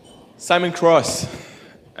 Simon Cross.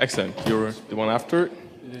 Excellent. You're the one after it?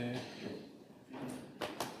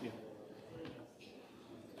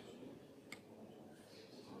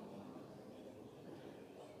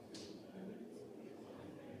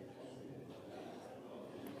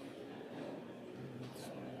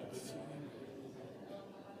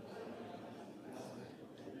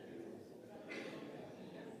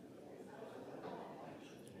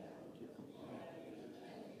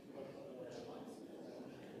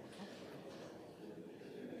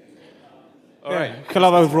 All right.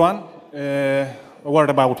 Hello, everyone. A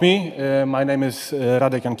word about me. My name is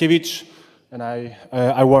Radek Jankiewicz, and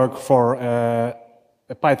I work for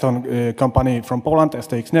a Python company from Poland,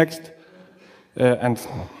 STX Next, and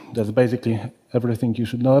that's basically everything you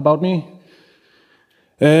should know about me.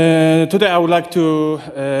 Today I would like to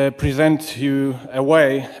present you a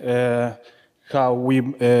way how we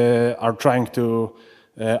are trying to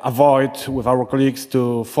avoid with our colleagues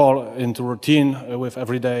to fall into routine with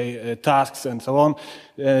everyday tasks and so on.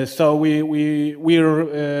 So we're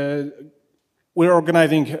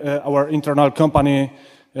organizing our internal company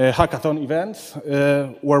hackathon events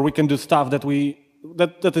where we can do stuff that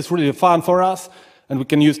is really fun for us, and we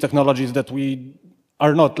can use technologies that we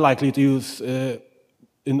are not likely to use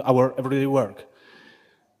in our everyday work.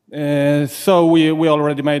 So we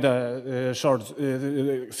already made a short,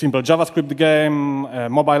 simple JavaScript game, a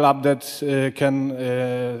mobile app that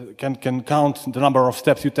can count the number of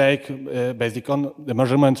steps you take based on the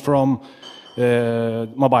measurements from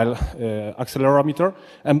mobile accelerometer.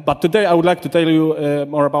 But today I would like to tell you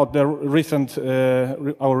more about the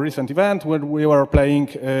our recent event when we were playing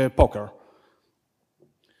poker.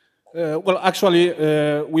 Well, actually,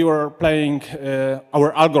 we were playing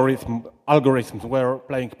our algorithms were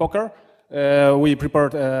playing poker. We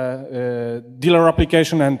prepared a dealer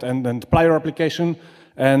application and player application,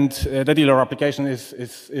 and the dealer application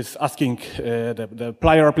is asking the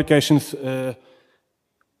player applications,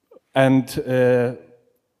 and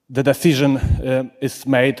the decision is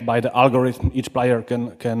made by the algorithm each player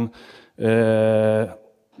can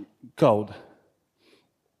code.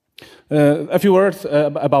 A few words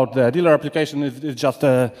about the dealer application. It's just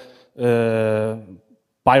a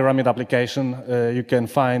pyramid application. You can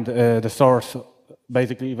find the source,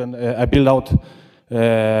 basically even a build out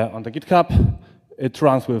on the GitHub. It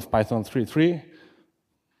runs with Python 3.3.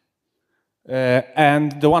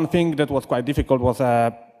 And the one thing that was quite difficult was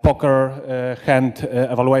a poker hand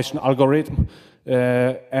evaluation algorithm.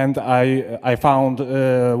 And I found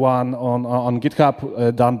one on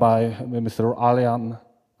GitHub done by Mr.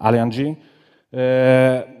 Alian G.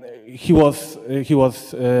 He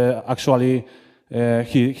was actually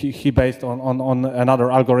he based on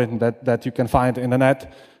another algorithm that you can find in the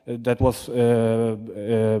net that was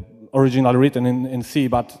originally written in C,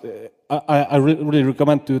 but I really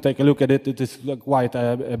recommend to take a look at it. It is quite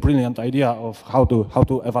a brilliant idea of how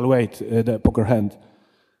to evaluate the poker hand.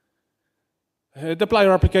 The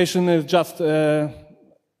player application is just a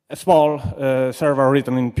small server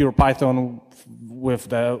written in pure Python with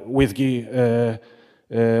the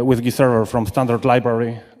WSGI server from standard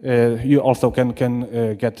library. You also can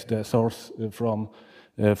get the source from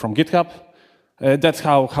GitHub. That's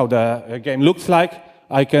how the game looks like.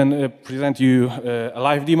 I can present you a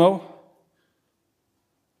live demo.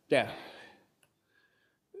 Yeah.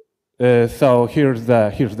 So here's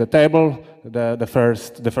the table. The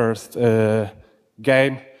first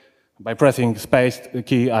game. By pressing space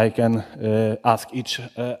key, I can ask each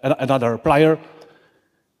another player.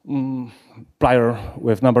 Player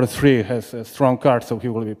with number 3 has a strong card, so he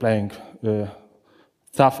will be playing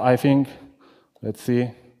tough, I think. Let's see.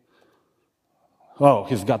 Oh,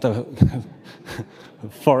 he's got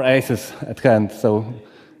 4 aces at hand, so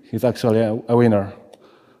he's actually a winner.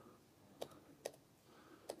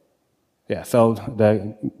 Yeah, so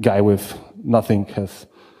the guy with nothing has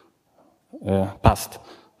passed,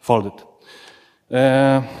 folded.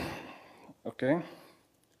 Okay.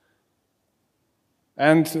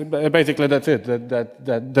 And basically that's it.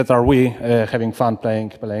 That are we having fun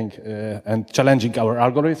playing and challenging our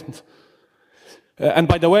algorithms. And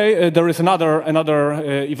by the way, there is another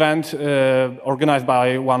event organized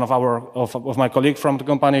by one of my colleagues from the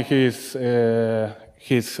company. He's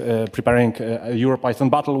preparing a EuroPython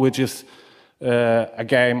battle, which is a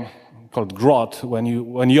game called Grot.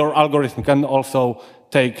 When your algorithm can also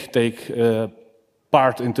take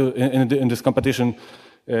part in this competition.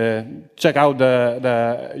 Check out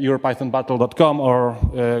the EuroPythonBattle.com or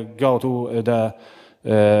go to the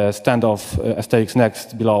stand of STX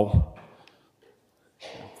Next below.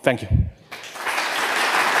 Thank you.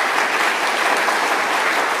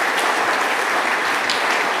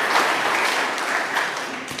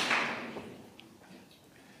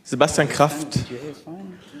 Sebastian Kraft,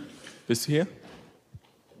 bist du hier?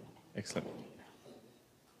 Excellent.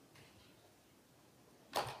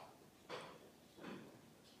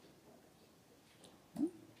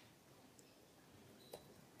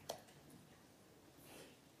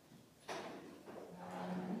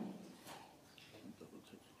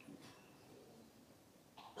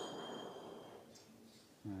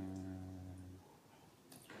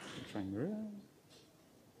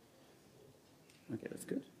 Okay, that's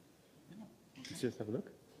good. Let's just have a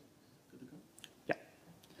look. Yeah.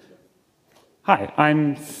 Hi,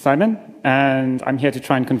 I'm Simon, and I'm here to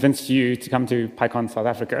try and convince you to come to PyCon South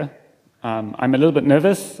Africa. I'm a little bit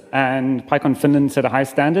nervous, and PyCon Finland set a high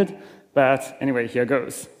standard, but anyway, here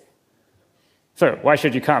goes. So, why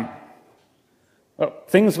should you come? Well,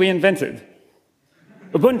 things we invented.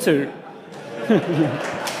 Ubuntu.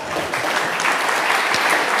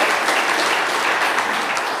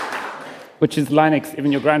 Which is Linux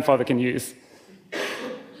even your grandfather can use.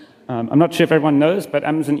 I'm not sure if everyone knows, but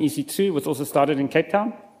Amazon EC2 was also started in Cape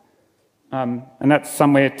Town. And that's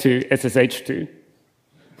somewhere to SSH too.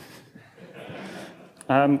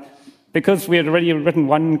 Because we had already written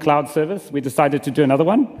one cloud service, we decided to do another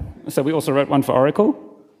one. So we also wrote one for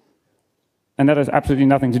Oracle. And that has absolutely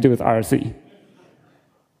nothing to do with IRC.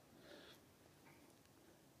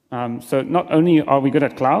 So not only are we good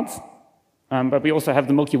at clouds, but we also have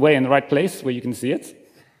the Milky Way in the right place where you can see it.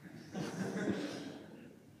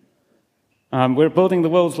 We're building the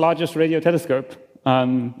world's largest radio telescope,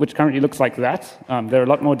 which currently looks like that. There are a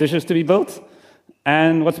lot more dishes to be built.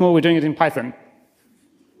 And what's more, we're doing it in Python.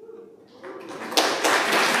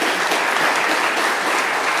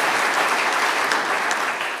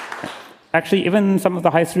 Actually, even some of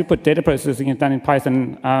the high-throughput data processing is done in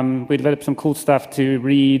Python. We developed some cool stuff to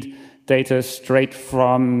read data straight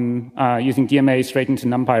from using DMA straight into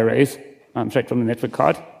NumPy arrays, straight from the network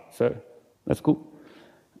card. So that's cool.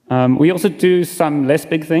 We also do some less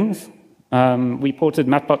big things. We ported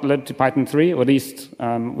matplotlib to Python 3, or at least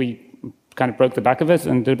we kind of broke the back of it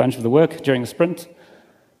and did a bunch of the work during a sprint.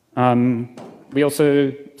 We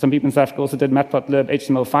also, some people in South Africa also did matplotlib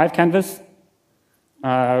HTML5 canvas.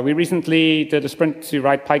 We recently did a sprint to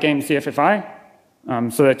write Pygame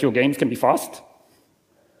CFFI so that your games can be fast.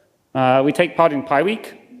 We take part in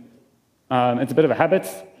PyWeek. It's a bit of a habit.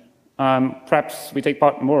 Perhaps we take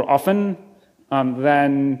part more often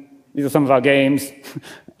than these are some of our games.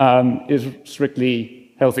 Is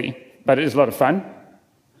strictly healthy, but it is a lot of fun.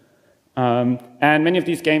 And many of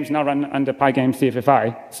these games now run under Pygame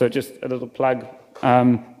CFFI. So just a little plug.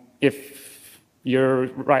 If you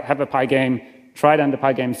have a Pygame, try it under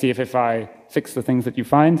Pygame CFFI, fix the things that you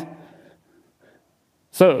find.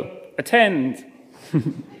 So, attend.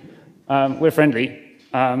 We're friendly.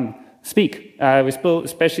 Speak. We're still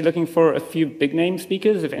especially looking for a few big-name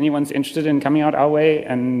speakers, if anyone's interested in coming out our way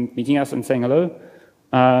and meeting us and saying hello.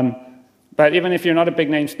 But even if you're not a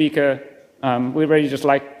big-name speaker, we really just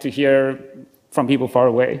like to hear from people far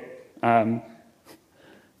away.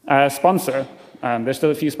 Sponsor. There's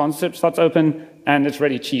still a few sponsorship slots open, and it's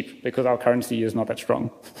really cheap because our currency is not that strong.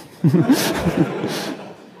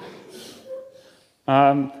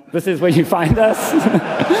 This is where you find us.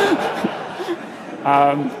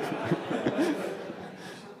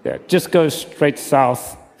 Yeah, just go straight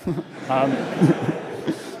south.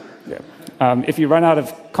 If you run out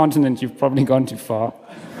of continent, you've probably gone too far.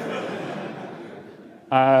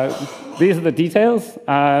 These are the details.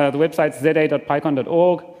 The website's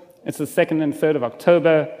za.pycon.org. It's the 2nd and 3rd of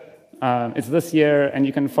October. It's this year, and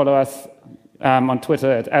you can follow us on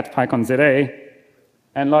Twitter at PyConZA.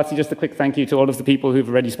 And lastly, just a quick thank you to all of the people who've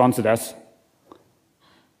already sponsored us.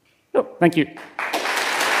 Oh, thank you.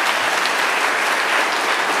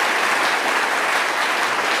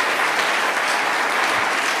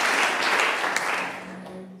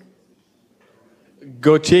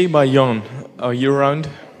 Gauthier Bayon, are you around?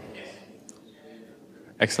 Yes.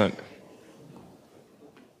 Excellent.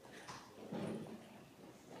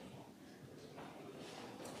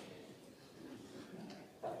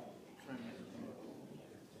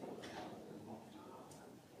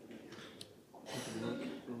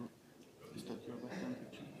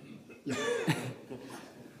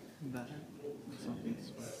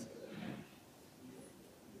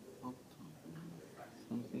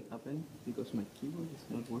 Something happened because my keyboard is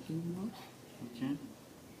not working anymore. Okay.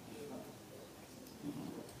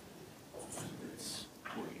 It's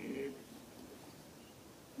weird.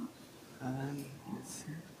 And let's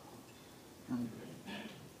see.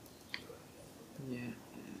 Yeah.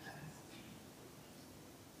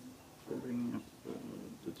 For bringing up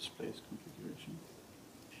the display's configuration.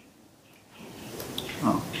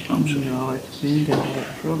 Oh, I'm sure. No, I think I have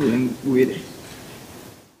a problem with it.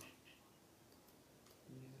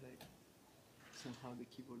 Somehow the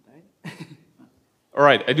keyboard died. All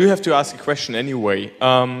right, I do have to ask a question anyway.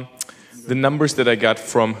 The numbers that I got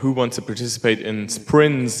from who wants to participate in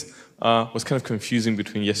sprints was kind of confusing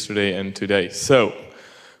between yesterday and today. So,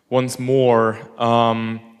 once more,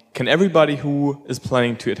 can everybody who is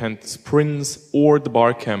planning to attend sprints or the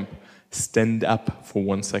bar camp stand up for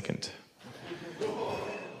 1 second?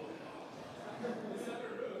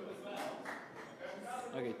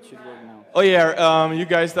 Okay, it should work now. Oh yeah, you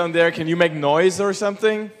guys down there, can you make noise or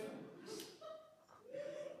something?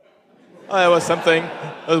 Oh, that was something.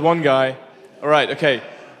 That was one guy. All right, okay.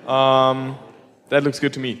 That looks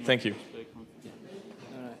good to me. Thank you.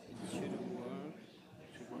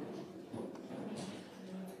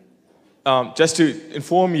 Just to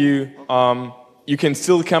inform you, you can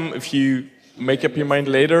still come if you make up your mind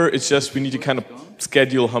later. It's just we need to kind of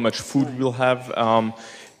schedule how much food we'll have.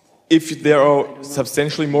 If there are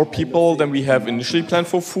substantially more people than we have initially planned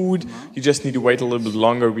for food, you just need to wait a little bit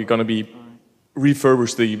longer. We're going to be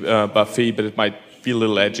refurbish the buffet, but it might feel a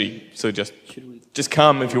little edgy. So just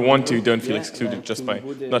come if you want to. Don't feel excluded just by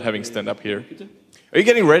not having stand up here. Are you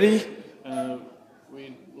getting ready?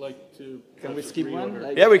 We'd like to. Can we skip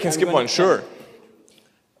one? Yeah, we can skip one. Sure.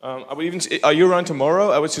 I would even. Are you around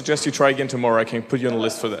tomorrow? I would suggest you try again tomorrow. I can put you on the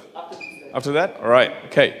list for that. After that? All right.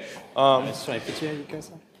 Okay.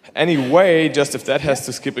 Anyway, just if that has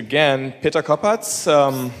to skip again, Peter Koppatz,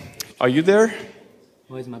 are you there?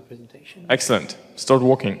 Where's my presentation? Excellent. Start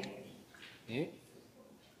walking. Yeah.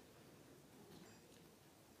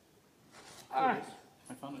 I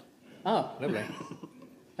found it. Oh, lovely.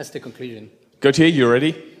 That's the conclusion. Gautier, you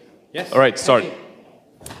ready? Yes. All right, start.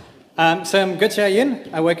 So I'm Gautier Yin.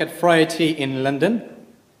 I work at Friday in London.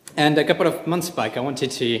 And a couple of months back, I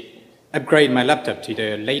wanted to upgrade my laptop to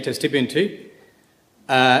the latest Ubuntu.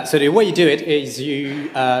 So the way you do it is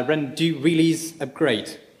you run do release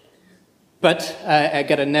upgrade. But I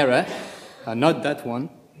got an error. Not that one.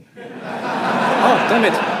 Oh, damn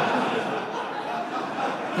it.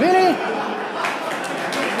 Really?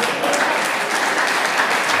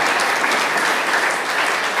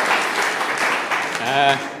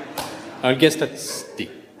 I'll guess that's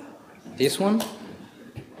this one.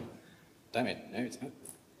 Damn it. No, it's not.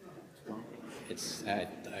 It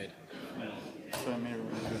died.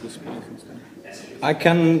 I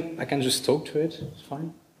can just talk to it. It's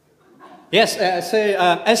fine. Yes, so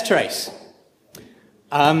S-trace.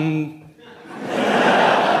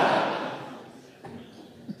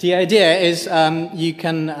 The idea is you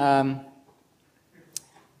can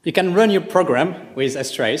run your program with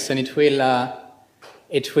S-trace, and it will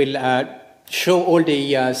show all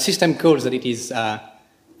the system calls that it is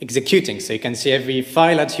executing. So you can see every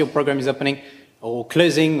file that your program is opening, or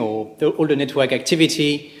closing, or all the network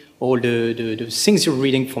activity, all the things you're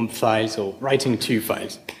reading from files or writing to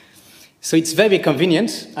files. So it's very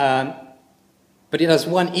convenient, but it has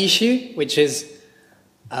one issue, which is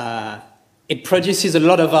it produces a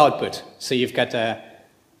lot of output. So you've got a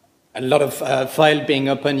lot of file being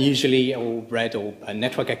open, usually, or read, or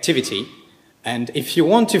network activity. And if you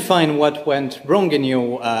want to find what went wrong in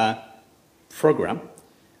your program,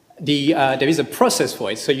 there is a process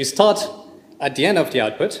for it. So you start at the end of the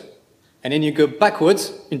output, and then you go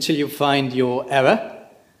backwards until you find your error.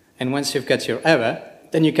 And once you've got your error,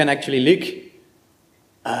 then you can actually look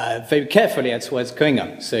very carefully at what's going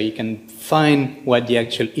on. So you can find what the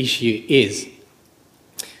actual issue is.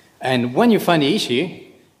 And when you find the issue,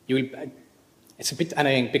 it's a bit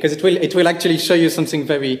annoying because it will actually show you something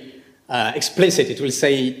very explicit. It will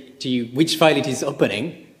say to you which file it is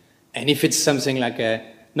opening. And if it's something like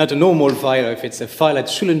not a normal file, or if it's a file that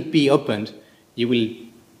shouldn't be opened, you will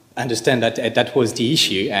understand that that was the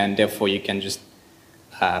issue, and therefore you can just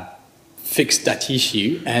fix that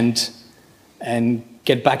issue and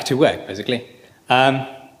get back to work, basically.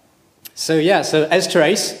 So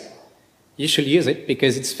S-trace, you should use it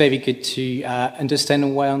because it's very good to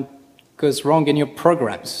understand what goes wrong in your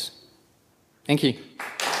programs. Thank you.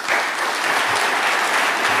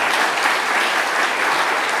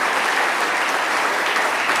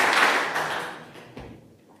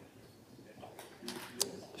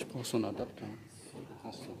 Ich brauche so einen Adapter.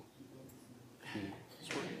 Hast du?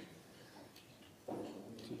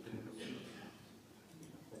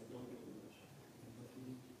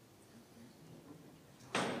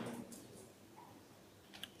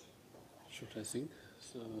 Should I think?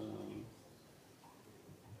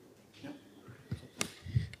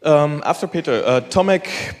 After Peter,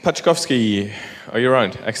 Tomek Paczkowski, are you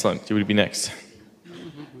around? Excellent, you will be next.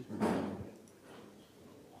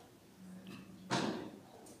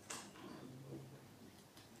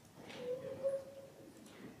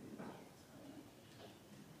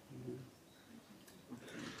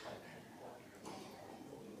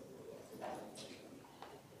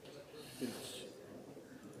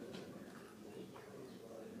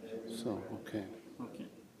 So, okay. Okay.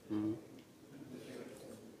 Mhm.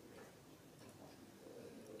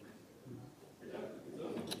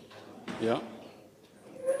 Yeah.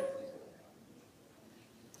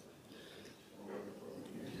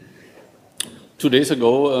 2 days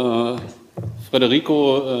ago,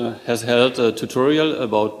 Federico has held a tutorial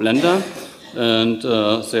about Blender, and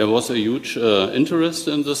there was a huge interest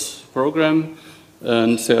in this program,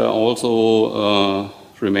 and there also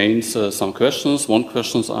remains some questions. One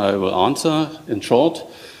question I will answer in short.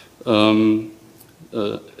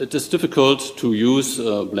 It is difficult to use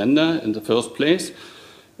Blender in the first place.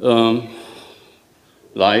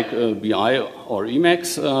 Like VI or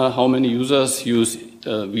Emacs, how many users use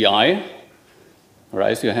VI?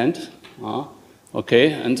 Raise your hand.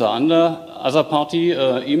 Okay, and the other party,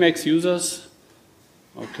 Emacs users?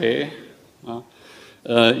 Okay.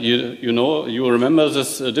 You remember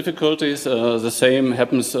these difficulties. The same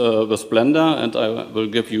happens with Blender, and I will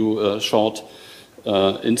give you short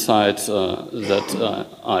insights that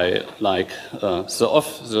I like.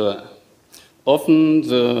 Often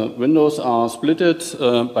the windows are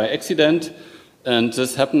splitted by accident, and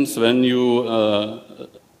this happens when you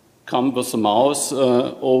come with the mouse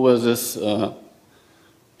over this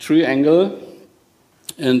triangle,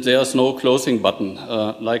 and there's no closing button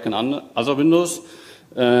like in other windows.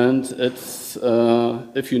 And it's,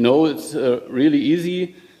 if you know, it's really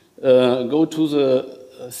easy. Go to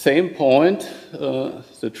the same point,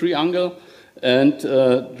 the triangle, and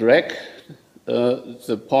drag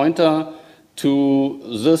the pointer to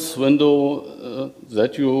this window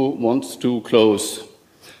that you want to close.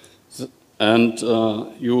 And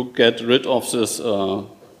you get rid of this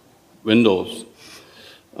windows.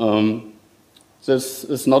 This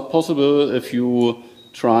is not possible if you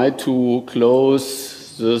try to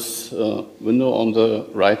close this window on the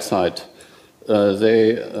right side.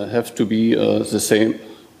 They have to be the same,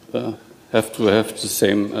 have to have the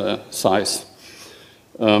same size.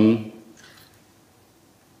 And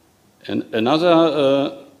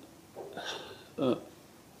another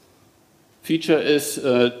feature is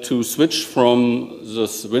to switch from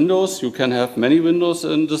this windows. You can have many windows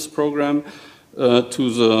in this program to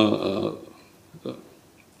the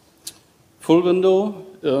full window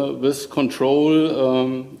with control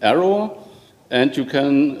arrow, and you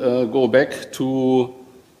can go back to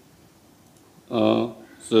the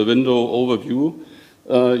window overview.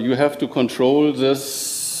 You have to control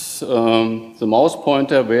this, the mouse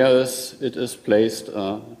pointer where it is placed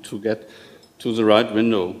to get to the right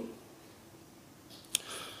window.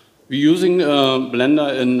 We're using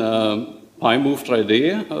Blender in PyMove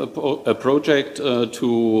 3D, a project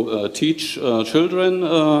to teach children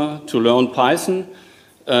to learn Python.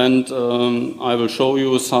 And I will show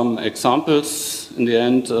you some examples in the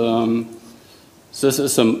end. This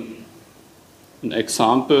is an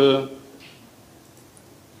example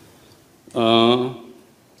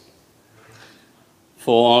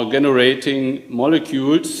for generating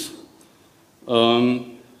molecules.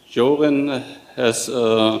 Joren has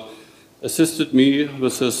assisted me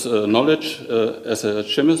with his knowledge as a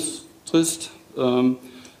chemist,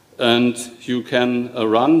 and you can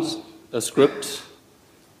run a script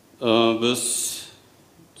with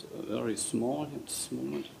very small, jetzt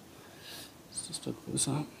Moment, ist das da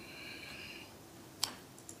größer?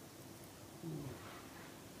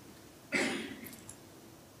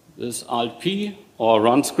 This Alt-P or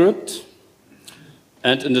run script,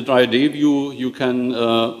 and in the 3D view you can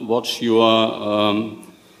watch your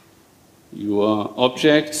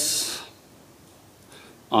objects.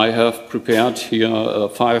 I have prepared here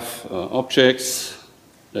 5 objects.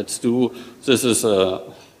 Let's do, this is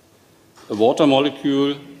a water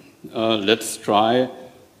molecule. Let's try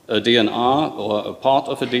a DNR or a part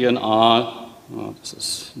of a DNR. This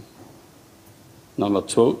is number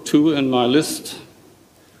 2 in my list.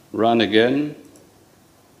 Run again.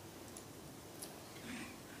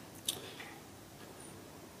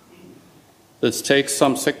 This takes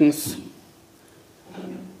some seconds.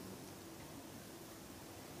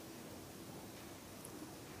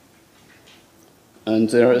 And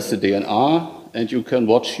there is the DNR, and you can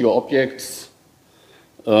watch your objects.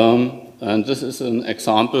 And this is an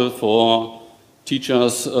example for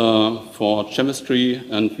teachers for chemistry,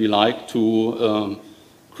 and we like to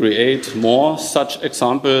create more such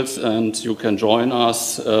examples, and you can join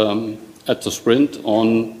us at the sprint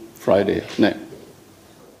on Friday. No,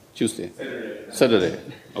 Tuesday. Saturday.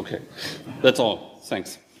 Okay. That's all.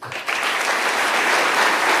 Thanks.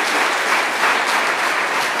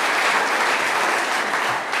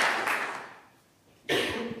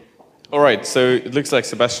 All right, so it looks like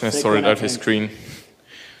Sebastian has sorted out his screen.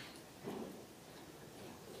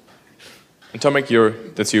 And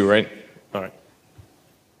Tomek, that's you, right? All right.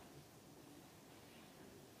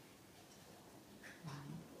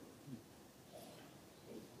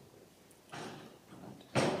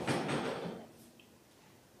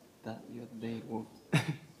 That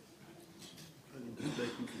display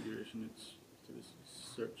configuration, it's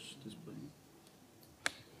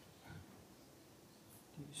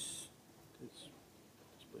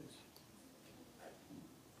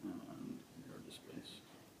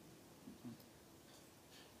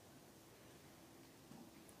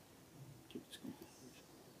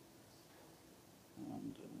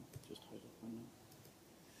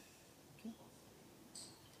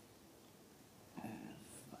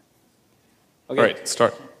All right,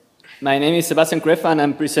 start. My name is Sebastian Krefa, and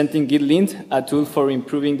I'm presenting GitLint, a tool for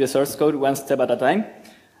improving the source code one step at a time.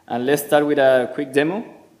 And let's start with a quick demo.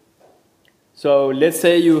 So let's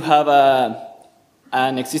say you have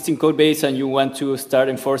an existing code base and you want to start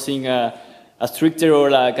enforcing a stricter or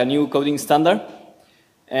like a new coding standard.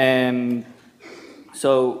 But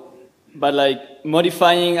like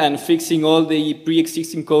modifying and fixing all the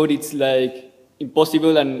pre-existing code, it's like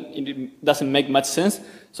impossible and it doesn't make much sense.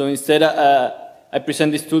 So instead, I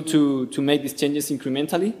present this tool to make these changes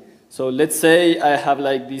incrementally. So let's say I have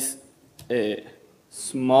like this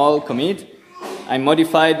small commit. I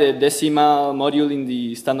modify the decimal module in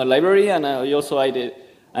the standard library, and I also added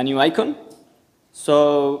a new icon.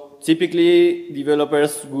 So typically,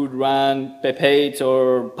 developers would run pep8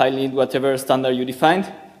 or PyLint, whatever standard you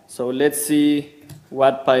defined. So let's see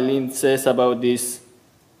what PyLint says about this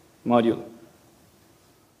module.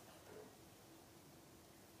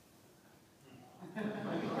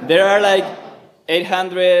 There are like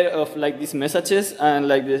 800 of like these messages, and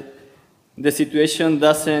like the situation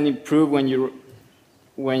doesn't improve when you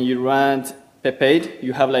run pep8.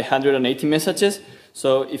 You have like 180 messages.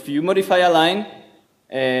 So if you modify a line,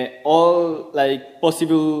 all like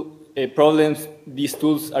possible problems these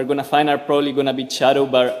tools are gonna find are probably gonna be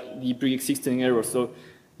shadowed by the pre-existing errors. So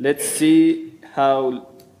let's see how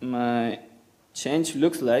my change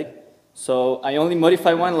looks like. So I only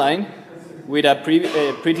modify one line with a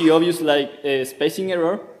pretty obvious like spacing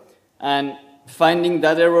error, and finding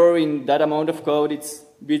that error in that amount of code, it's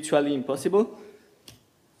virtually impossible.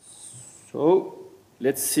 So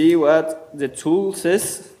let's see what the tool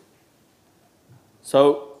says.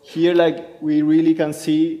 So here, like, we really can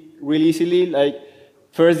see really easily, like,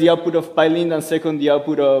 first the output of PyLint and second the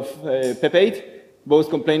output of pep8, both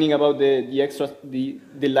complaining about the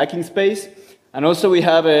lacking space. And also we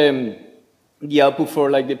have the output for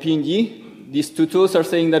like the PNG. These two tools are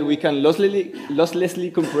saying that we can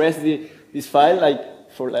losslessly compress this file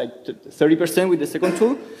like for like 30% with the second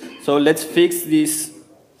tool. So let's fix these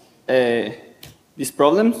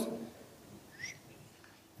problems.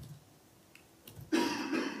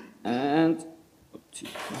 And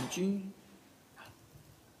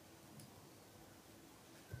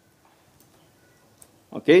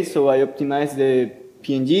okay, so I optimized the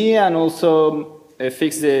PNG and also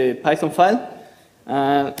fixed the Python file.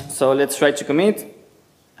 So let's try to commit.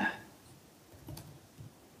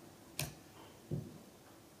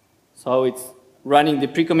 So it's running the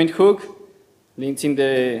pre-commit hook, linting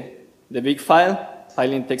the big file.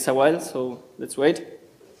 Filing takes a while, so let's wait.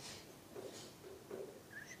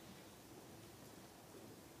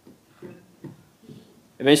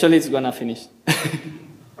 Eventually, it's gonna finish.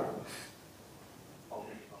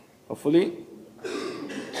 Hopefully.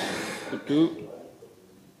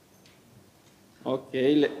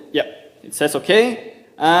 Okay, yeah, it says okay.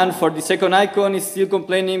 And for the second icon, it's still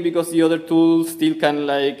complaining because the other tool still can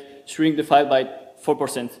like shrink the file by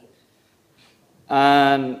 4%.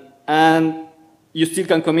 And you still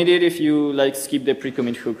can commit it if you like skip the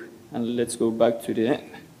pre-commit hook. And let's go back to the end.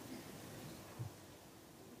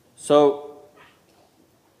 So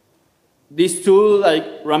this tool like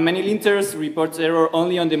run many linters, reports error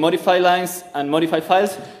only on the modify lines and modify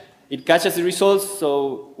files. It catches the results,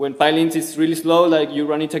 so when PyLint is really slow, like you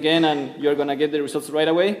run it again and you're gonna get the results right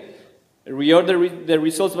away. Reorder the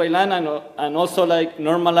results by line and also like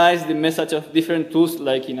normalize the message of different tools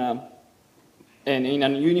like in a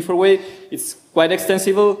uniform way. It's quite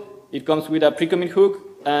extensible. It comes with a pre-commit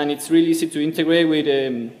hook, and it's really easy to integrate with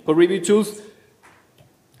code review tools.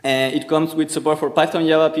 It comes with support for Python,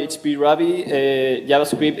 Java, PHP, Ruby,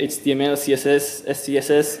 JavaScript, HTML, CSS,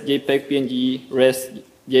 SCSS, JPEG, PNG, REST,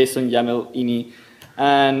 JSON, YAML, INI.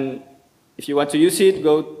 And if you want to use it,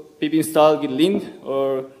 go pip install GitLint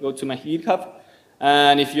or go to my GitHub.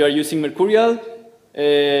 And if you are using Mercurial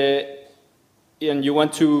and you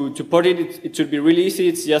want to port it, it should be really easy.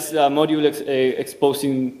 It's just a module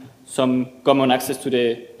exposing some common access to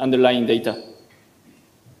the underlying data.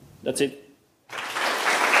 That's it.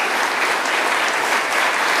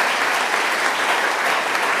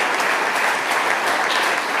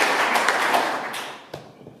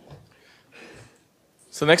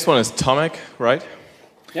 So next one is Tomek, right?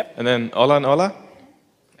 Yep. And then Ola and Ola.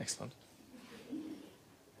 Excellent.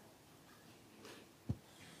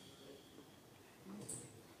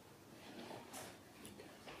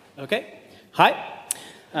 Okay. Hi.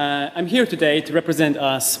 I'm here today to represent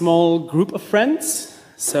a small group of friends.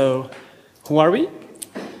 So, who are we?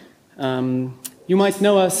 You might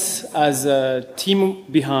know us as a team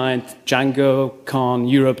behind DjangoCon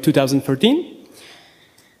Europe 2013,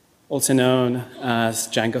 also known as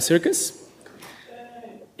Django Circus.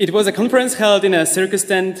 It was a conference held in a circus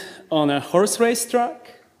tent on a horse race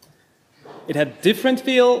track. It had different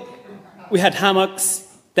feel. We had hammocks,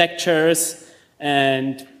 deck chairs,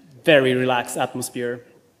 and very relaxed atmosphere.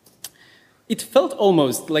 It felt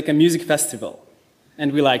almost like a music festival,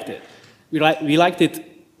 and we liked it. We liked it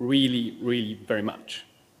really, really very much.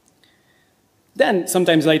 Then,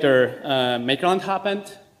 sometimes later, Makerland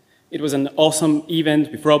happened. It was an awesome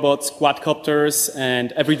event with robots, quadcopters,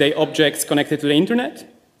 and everyday objects connected to the internet.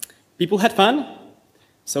 People had fun,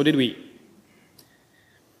 so did we.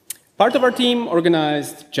 Part of our team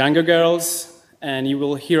organized Django Girls, and you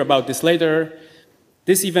will hear about this later.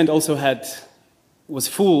 This event also was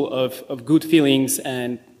full of good feelings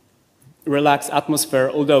and relaxed atmosphere,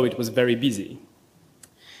 although it was very busy.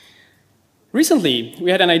 Recently, we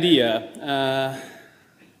had an idea,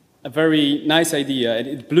 a very nice idea, and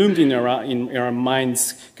it bloomed in our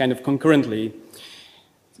minds kind of concurrently.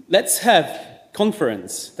 Let's have a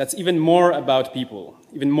conference that's even more about people,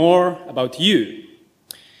 even more about you.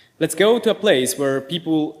 Let's go to a place where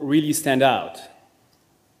people really stand out.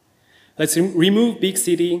 Let's remove big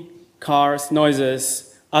city, cars,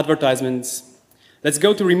 noises, advertisements. Let's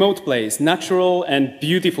go to a remote place, natural and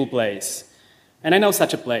beautiful place. And I know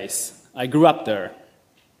such a place. I grew up there.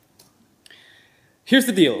 Here's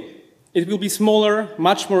the deal. It will be smaller,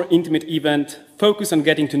 much more intimate event, focused on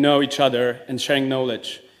getting to know each other and sharing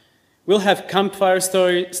knowledge. We'll have campfire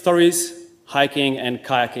stories, hiking and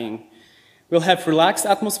kayaking. We'll have relaxed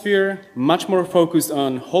atmosphere, much more focused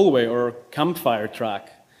on hallway or campfire track.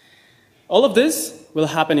 All of this will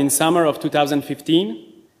happen in summer of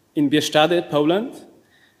 2015 in Bieszczady, Poland.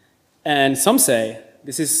 And some say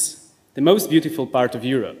this is the most beautiful part of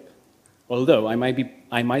Europe. Although I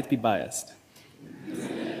might be biased.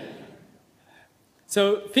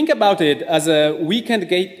 So think about it as a weekend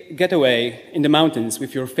getaway in the mountains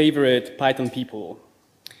with your favorite Python people.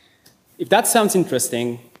 If that sounds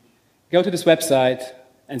interesting, go to this website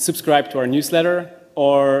and subscribe to our newsletter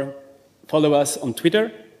or follow us on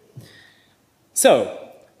Twitter. So,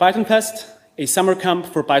 Python Fest, a summer camp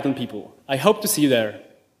for Python people. I hope to see you there.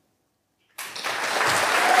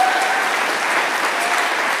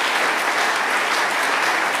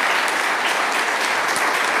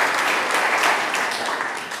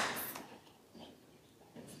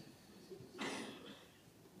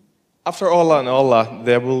 After Ola and Ola,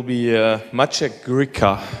 there will be Maciek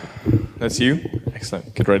Gryka. That's you?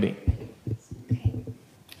 Excellent. Get ready.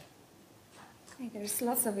 Okay, there's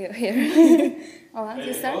lots of you here. Ola,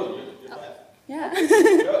 you start? Oh, yeah.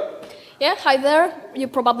 Yeah, hi there. You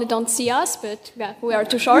probably don't see us, but yeah, we are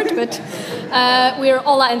too short. But we are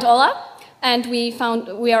Ola and Ola, and we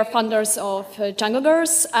are founders of Django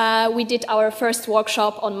Girls. We did our first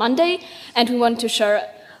workshop on Monday, and we want to share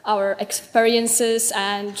our experiences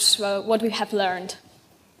and what we have learned.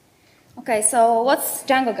 Okay, so what's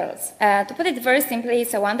Django Girls? To put it very simply,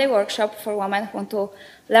 it's a one-day workshop for women who want to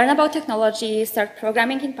learn about technology, start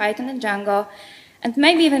programming in Python and Django, and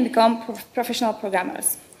maybe even become professional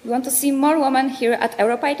programmers. We want to see more women here at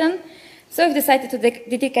EuroPython, so we've decided to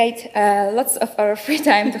dedicate lots of our free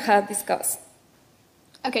time to help this cause.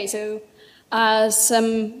 Okay, so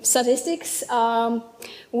some statistics.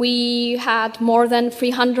 We had more than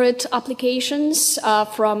 300 applications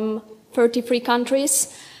from 33 countries.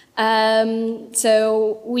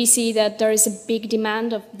 So we see that there is a big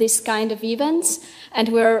demand of this kind of events, and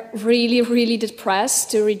we're really, really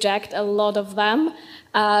depressed to reject a lot of them.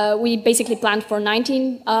 We basically planned for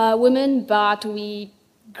 19 women, but we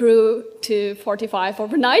grew to 45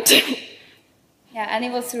 overnight. Yeah, and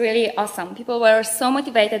it was really awesome. People were so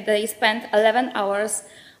motivated. They spent 11 hours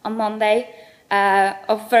on Monday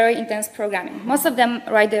of very intense programming. Most of them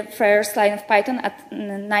write the first line of Python at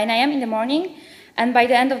 9 a.m. in the morning, and by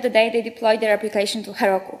the end of the day, they deployed their application to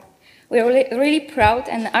Heroku. We are really proud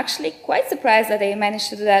and actually quite surprised that they managed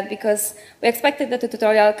to do that, because we expected that the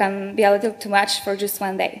tutorial can be a little too much for just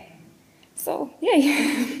one day. So,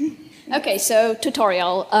 yay! Okay, so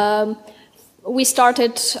tutorial. We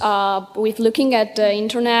started with looking at the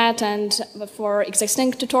internet and for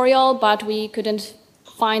existing tutorial, but we couldn't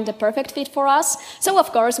find the perfect fit for us. So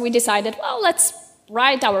of course we decided, well, let's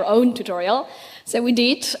write our own tutorial. So we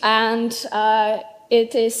did, and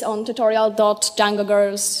it is on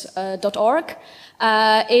tutorial.djangogirls.org.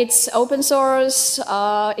 It's open source,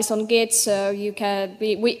 it's on Git, so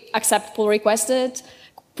we accept pull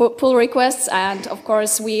requests, and of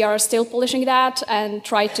course we are still polishing that and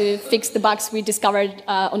try to fix the bugs we discovered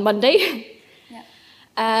on Monday.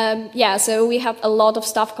 Yeah, so we have a lot of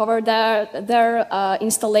stuff covered there.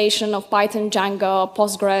 Installation of Python, Django,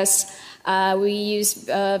 Postgres. We use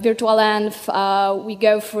virtualenv. We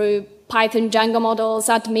go through Python Django models,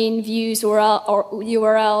 admin, views,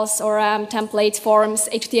 URLs, ORM, templates, forms,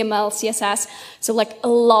 HTML, CSS, so like a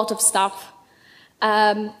lot of stuff.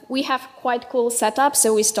 We have quite cool setup,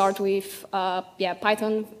 so we start with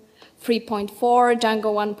Python 3.4,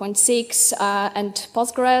 Django 1.6, and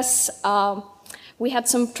Postgres. We had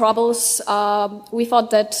some troubles. We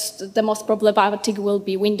thought that the most problematic will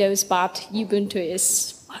be Windows, but Ubuntu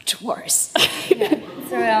is much worse. Yeah,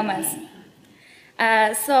 it's a real mess.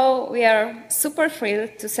 So we are super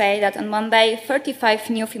thrilled to say that on Monday,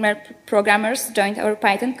 35 new female programmers joined our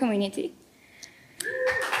Python community.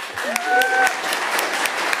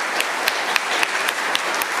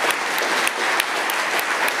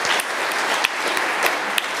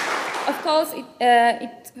 Of course,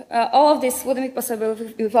 all of this wouldn't be possible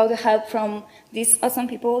without the help from these awesome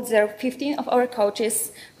people. There are 15 of our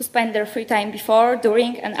coaches who spend their free time before,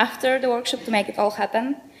 during, and after the workshop to make it all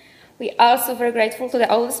happen. We are also very grateful to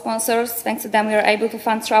all the sponsors. Thanks to them, we are able to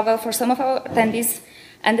fund travel for some of our attendees.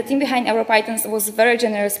 And the team behind EuroPython was very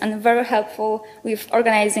generous and very helpful with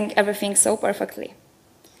organizing everything so perfectly.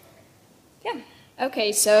 Yeah.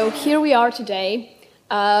 Okay, so here we are today.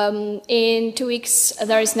 In 2 weeks,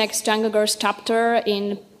 there is next Django Girls chapter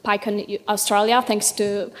in PyCon Australia, thanks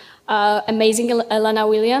to amazing Elena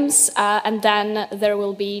Williams. And then there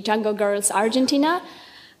will be Django Girls Argentina.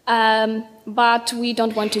 But we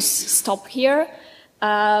don't want to stop here.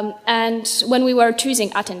 And when we were choosing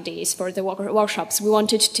attendees for the workshops, we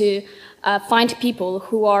wanted to find people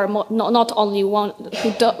who are not only want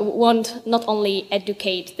not only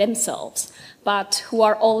educate themselves, but who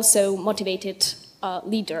are also motivated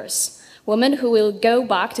leaders, women who will go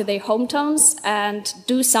back to their hometowns and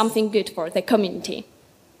do something good for the community.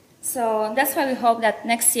 So that's why we hope that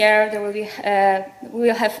next year there will be, we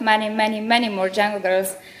will have many more Django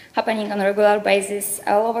Girls happening on a regular basis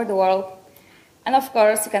all over the world. And of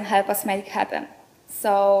course, you can help us make it happen.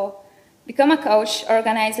 So become a coach,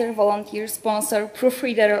 organizer, volunteer, sponsor,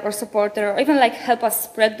 proofreader, or supporter, or even like help us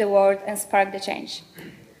spread the word and spark the change.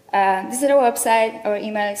 This is our website, our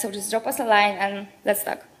email, so just drop us a line and let's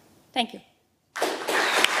talk. Thank you.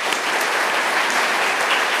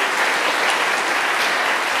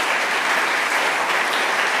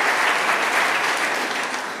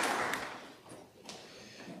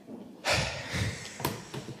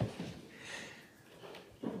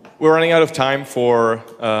 We're running out of time for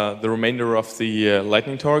the remainder of the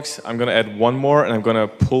lightning talks. I'm going to add one more, and I'm going to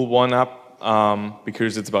pull one up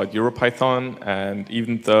because it's about EuroPython. And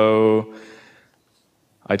even though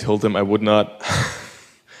I told them I would not,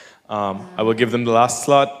 I will give them the last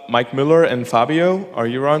slot. Mike Miller and Fabio, are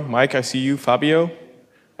you around? Mike, I see you. Fabio?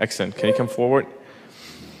 Excellent. Can you come forward?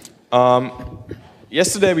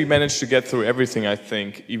 Yesterday we managed to get through everything, I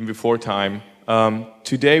think, even before time.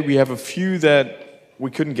 Today we have a few that we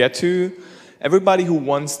couldn't get to. Everybody who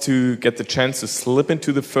wants to get the chance to slip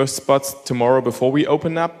into the first spots tomorrow before we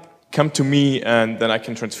open up, come to me and then I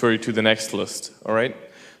can transfer you to the next list, all right?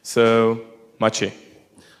 So, Maciej.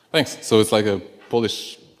 Thanks. So it's like a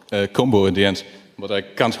Polish combo in the end, but I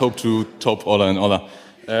can't hope to top Ola and Ola.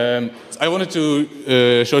 I wanted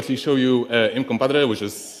to shortly show you Imcompadre, which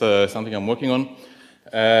is something I'm working on.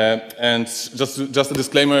 And just a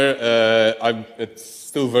disclaimer, it's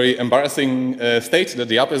still a very embarrassing state that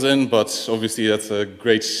the app is in, but obviously that's a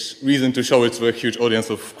great reason to show it to a huge audience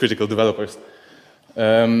of critical developers.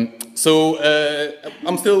 So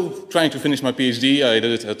I'm still trying to finish my PhD. I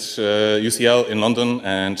did it at UCL in London,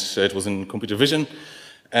 and it was in computer vision.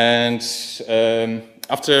 And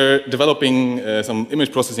after developing some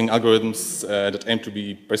image processing algorithms that aim to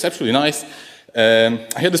be perceptually nice, I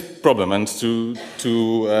had this problem, and to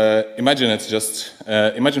imagine it, just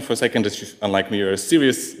imagine for a second that you, unlike me, you're a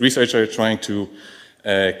serious researcher trying to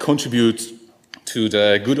contribute to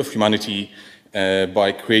the good of humanity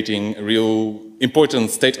by creating a real important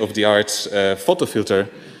state-of-the-art photo filter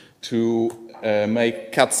to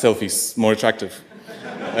make cat selfies more attractive.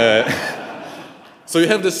 So you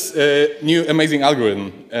have this new amazing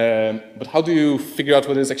algorithm, but how do you figure out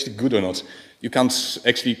whether it's actually good or not? You can't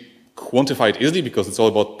actually quantify it easily because it's all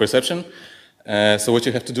about perception. So what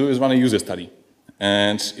you have to do is run a user study.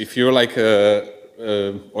 And if you're like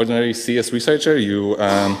an ordinary CS researcher, you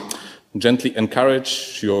gently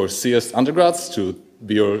encourage your CS undergrads to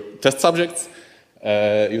be your test subjects.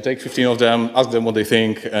 You take 15 of them, ask them what they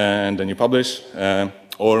think, and then you publish.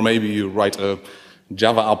 Or maybe you write a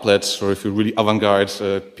Java applet, or if you're really avant-garde,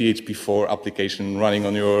 a PHP 4 application running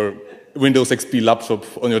on your Windows XP laptop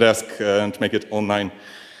on your desk and make it online.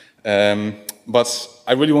 But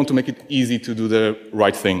I really want to make it easy to do the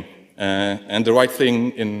right thing. And the right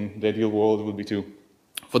thing in the ideal world would be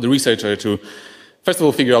for the researcher to first of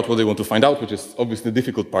all, figure out what they want to find out, which is obviously the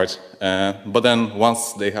difficult part. But then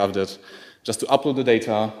once they have that, just to upload the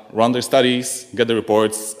data, run their studies, get the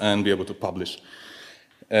reports, and be able to publish.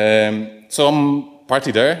 So I'm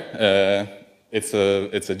partly there. It's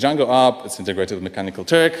a Django app. It's integrated with Mechanical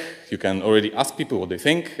Turk. You can already ask people what they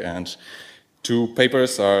think, and 2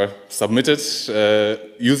 papers are submitted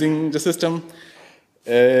using the system.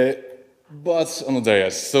 But I'm not there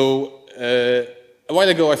yet. So a while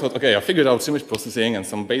ago, I thought, okay, I figured out image processing and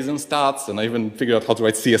some Bayesian stats, and I even figured out how to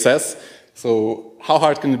write CSS. So how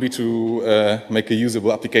hard can it be to make a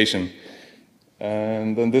usable application?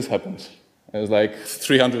 And then this happened. There's like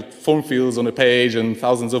 300 form fields on a page and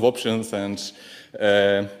thousands of options, and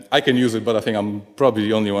I can use it, but I think I'm probably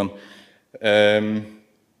the only one.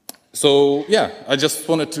 So yeah, I just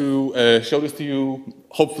wanted to show this to you.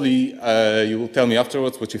 Hopefully you will tell me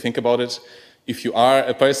afterwards what you think about it. If you are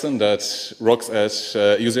a person that rocks at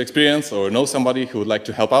user experience or know somebody who would like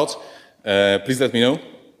to help out, please let me know.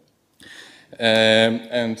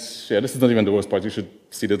 And yeah, this is not even the worst part. You should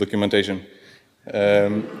see the documentation.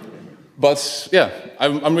 But yeah,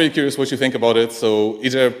 I'm really curious what you think about it. So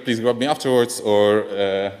either please grab me afterwards or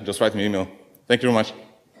just write me an email. Thank you very much.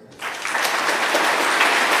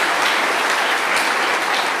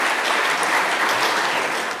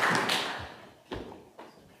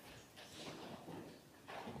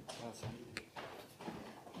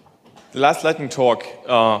 The last lightning talk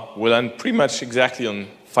will end pretty much exactly on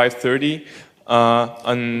 5:30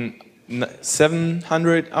 on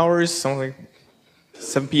 700 hours, something like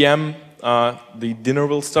 7 p.m. The dinner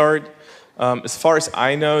will start. As far as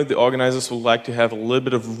I know, the organizers would like to have a little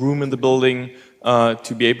bit of room in the building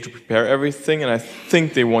to be able to prepare everything, and I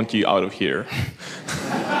think they want you out of here.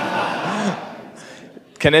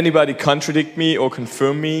 Can anybody contradict me or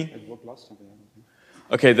confirm me?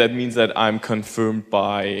 Okay, that means that I'm confirmed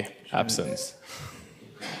by absence.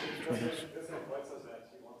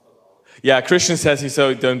 Yeah, Christian says he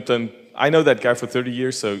so don't. I know that guy for 30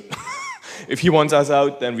 years, so if he wants us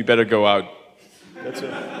out, then we better go out.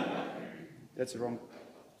 That's the wrong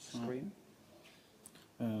screen.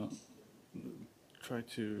 Try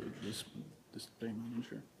to display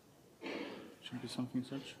manager. Should be something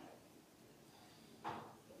such.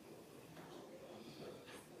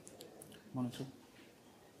 Monitor.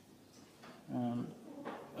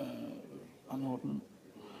 Anordnen.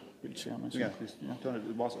 Bildschirm. Yeah, please. Yeah. Turn it.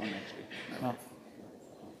 It was on actually. Ah.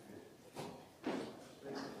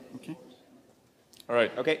 Okay. All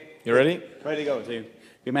right. Okay. You ready? Ready to go. So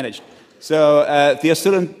we managed. So we are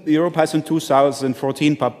still in EuroPython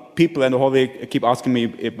 2014, but people in the hallway keep asking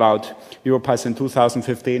me about EuroPython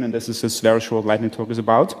 2015, and this is this very short lightning talk is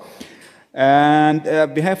about. And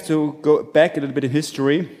we have to go back a little bit in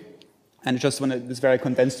history. And just want this very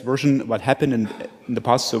condensed version, what happened in the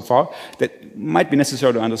past so far, that might be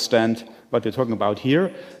necessary to understand what we're talking about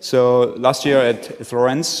here. So last year at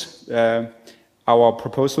Florence, our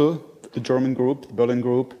proposal, the German group, the Berlin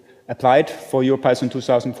group, applied for EuroPython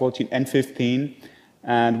 2014 and 15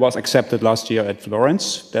 and was accepted last year at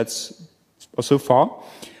Florence. That's so far.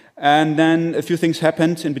 And then a few things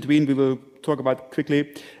happened in between we will talk about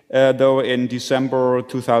quickly. Though in December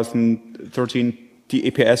 2013, the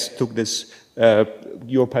EPS took this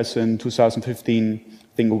EuroPython 2015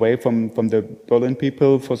 thing away from the Berlin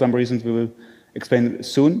people for some reasons we will explain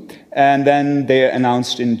soon. And then they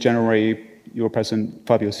announced in January, EuroPython,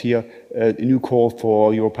 Fabio's here, a new call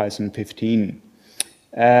for EuroPython 15.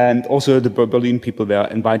 And also the Berlin people were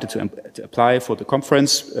invited to apply for the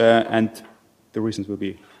conference, and the reasons will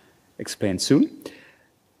be explained soon.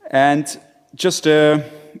 And just the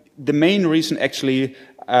main reason actually,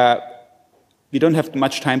 we don't have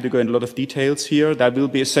much time to go into a lot of details here. There will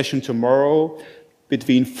be a session tomorrow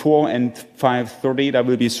between 4 and 5:30. There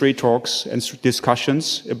will be 3 talks and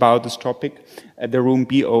discussions about this topic at the room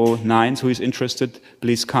B09. So who is interested,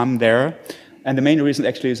 please come there. And the main reason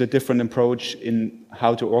actually is a different approach in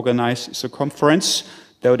how to organize the conference,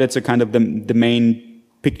 though that's a kind of the main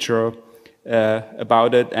picture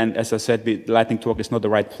about it. And as I said, the lightning talk is not the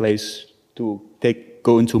right place to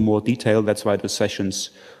go into more detail. That's why the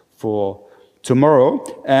sessions for tomorrow.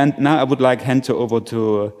 And now I would like to hand over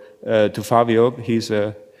to Fabio. He's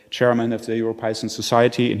a chairman of the EuroPython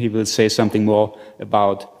Society, and he will say something more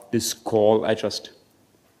about this call I just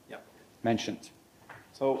mentioned.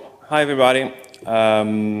 So, hi everybody.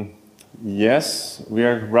 Yes, we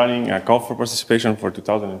are running a call for participation for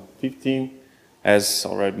 2015. As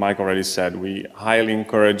Mike already said, we highly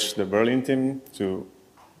encourage the Berlin team to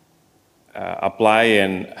apply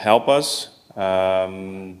and help us.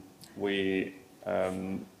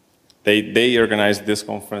 They organized this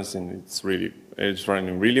conference and it's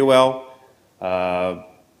running really well.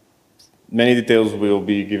 Many details will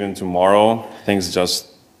be given tomorrow. Things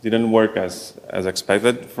just didn't work as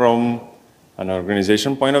expected from an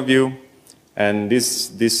organization point of view. And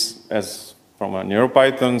this as from an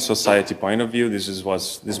EuroPython society point of view, this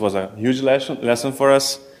was a huge lesson for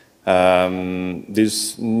us.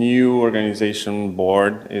 This new organization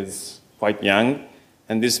board is quite young,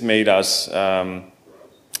 and this made us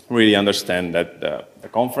really understand that the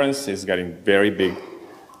conference is getting very big,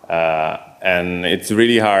 and it's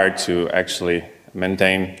really hard to actually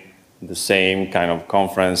maintain the same kind of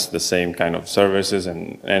conference, the same kind of services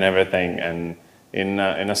and everything, and in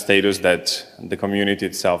a status that the community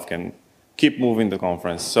itself can keep moving the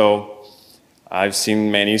conference. So I've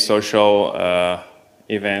seen many social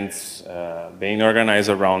events being organized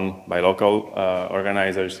around by local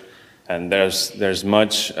organizers, and there's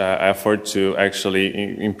much effort to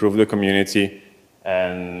actually improve the community.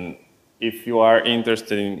 And if you are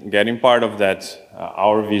interested in getting part of that,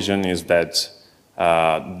 our vision is that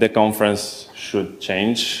the conference should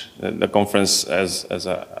change, the conference as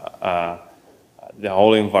the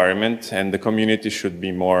whole environment, and the community should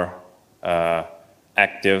be more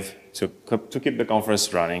active to keep the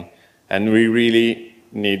conference running. And we really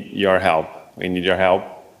need your help. We need your help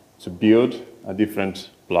to build a different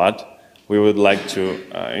plot. We would like to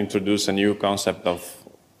introduce a new concept of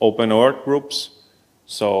open work groups.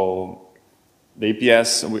 So the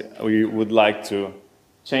EPS, we would like to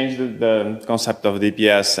change the concept of the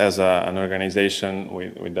EPS as an organization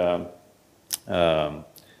with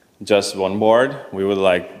just one board. We would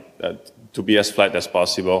like to be as flat as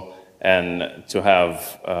possible and to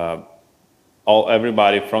have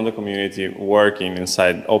everybody from the community working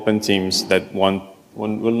inside open teams that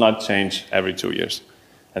will not change every 2 years.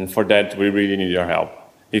 And for that, we really need your help.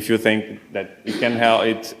 If you think that it can help,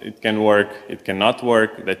 it can work, it cannot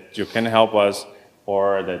work, that you can help us,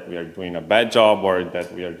 or that we are doing a bad job, or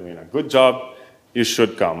that we are doing a good job, you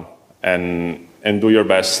should come and do your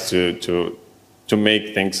best to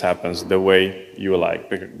make things happen the way you like,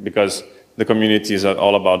 because the community is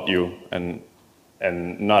all about you and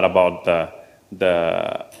not about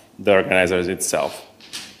the organizers itself.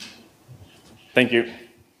 Thank you.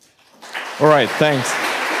 All right, thanks.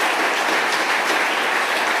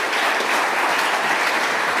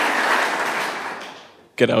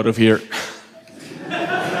 Get out of here.